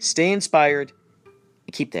 Stay inspired.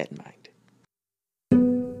 Keep that in mind.